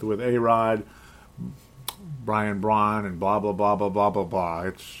A-Rod, Brian Braun, and blah, blah, blah, blah, blah, blah, blah.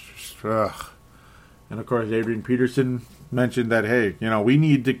 It's just, ugh. And, of course, Adrian Peterson mentioned that, hey, we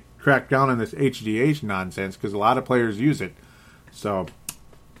need to crack down on this HGH nonsense because a lot of players use it. So,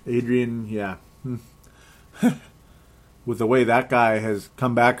 Adrian, yeah. With the way that guy has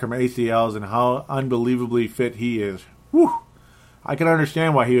come back from ACLs and how unbelievably fit he is, I can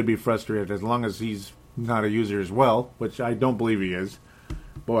understand why he would be frustrated as long as he's not a user as well, which I don't believe he is.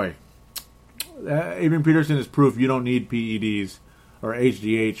 Boy, Adrian Peterson is proof you don't need PEDs or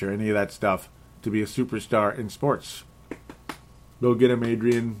HGH or any of that stuff to be a superstar in sports. Go get him,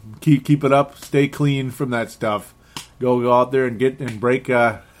 Adrian. Keep it up. Stay clean from that stuff. Go out there and break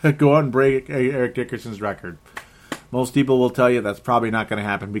Eric Dickerson's record. Most people will tell you that's probably not going to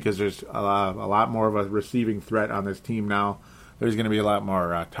happen because there's a lot more of a receiving threat on this team now. There's going to be a lot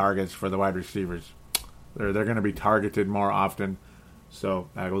more targets for the wide receivers. They're going to be targeted more often, so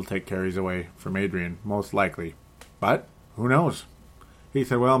that will take carries away from Adrian, most likely. But who knows? He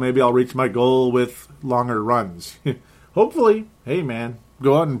said, well, maybe I'll reach my goal with longer runs. Hopefully. Hey, man,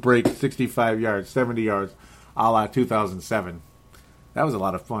 go out and break 65 yards, 70 yards, a la 2007. That was a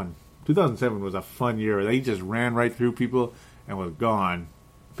lot of fun. 2007 was a fun year. He just ran right through people and was gone.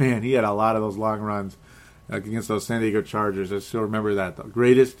 Man, he had a lot of those long runs against those San Diego Chargers. I still remember that. The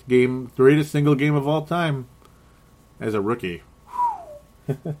greatest single game of all time as a rookie.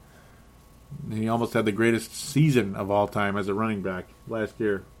 He almost had the greatest season of all time as a running back last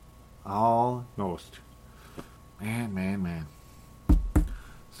year. Almost. Man.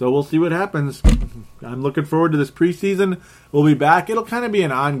 So we'll see what happens. I'm looking forward to this preseason. We'll be back. It'll kind of be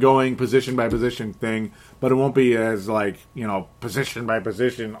an ongoing position-by-position thing, but it won't be as,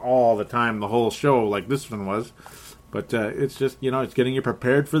 position-by-position all the time, the whole show like this one was. But it's just, it's getting you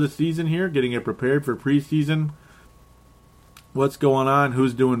prepared for the season here, getting you prepared for preseason, what's going on,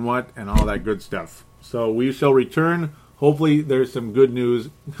 who's doing what, and all that good stuff. So we shall return. Hopefully there's some good news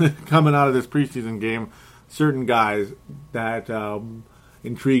coming out of this preseason game. Certain guys that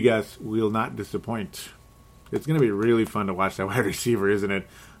intrigue us will not disappoint. It's going to be really fun to watch that wide receiver, isn't it?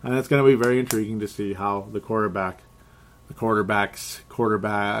 And it's going to be very intriguing to see how the quarterbacks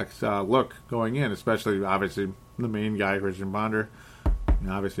look going in, especially, obviously, the main guy, Christian Bonder.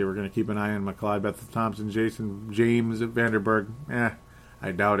 And obviously, we're going to keep an eye on McLeod, Bethel Thompson, James Vanderberg.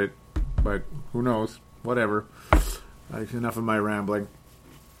 I doubt it, but who knows? Whatever. Enough of my rambling.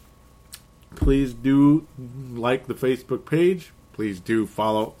 Please do like the Facebook page. Please do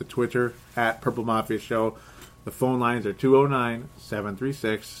follow the Twitter at Purple Mafia Show. The phone lines are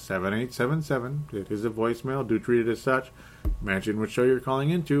 209-736-7877. It is a voicemail. Do treat it as such. Mention what show you're calling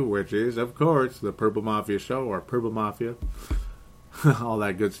into, which is, of course, the Purple Mafia Show or Purple Mafia. All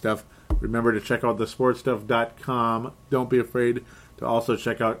that good stuff. Remember to check out thesportstuff.com. Don't be afraid to also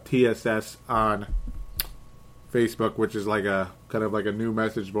check out TSS on Facebook, which is like a kind of like a new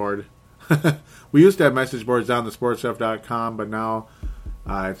message board. We used to have message boards on thesportstuff.com, but now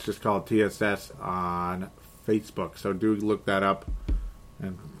it's just called TSS on Facebook. So do look that up,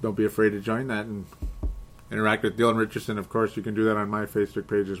 and don't be afraid to join that and interact with Dylan Richardson. Of course, you can do that on my Facebook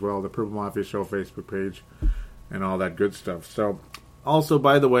page as well, the Purple Mafia Show Facebook page, and all that good stuff. So, also,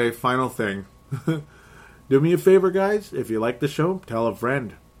 by the way, final thing. Do me a favor, guys. If you like the show, tell a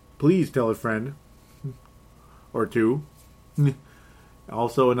friend. Please tell a friend. Or two.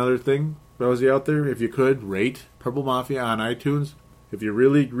 Also, another thing, those of you out there, if you could, rate Purple Mafia on iTunes. If you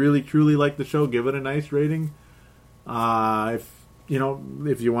really, really, truly like the show, give it a nice rating. If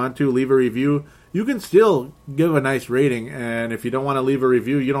you want to, leave a review. You can still give a nice rating, and if you don't want to leave a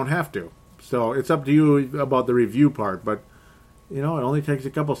review, you don't have to. So it's up to you about the review part, but it only takes a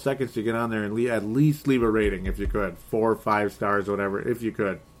couple seconds to get on there and at least leave a rating if you could. 4 or 5 stars, whatever, if you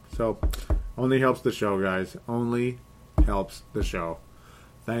could. So, only helps the show, guys. Only helps the show.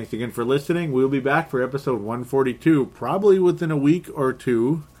 Thanks again for listening. We'll be back for episode 142, probably within a week or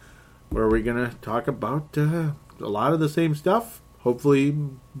two, where we're going to talk about a lot of the same stuff. Hopefully,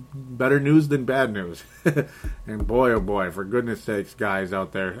 better news than bad news. And boy, oh boy, for goodness sakes, guys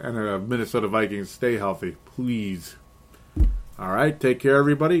out there, and Minnesota Vikings, stay healthy, please. All right, take care,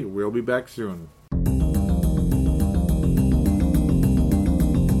 everybody. We'll be back soon.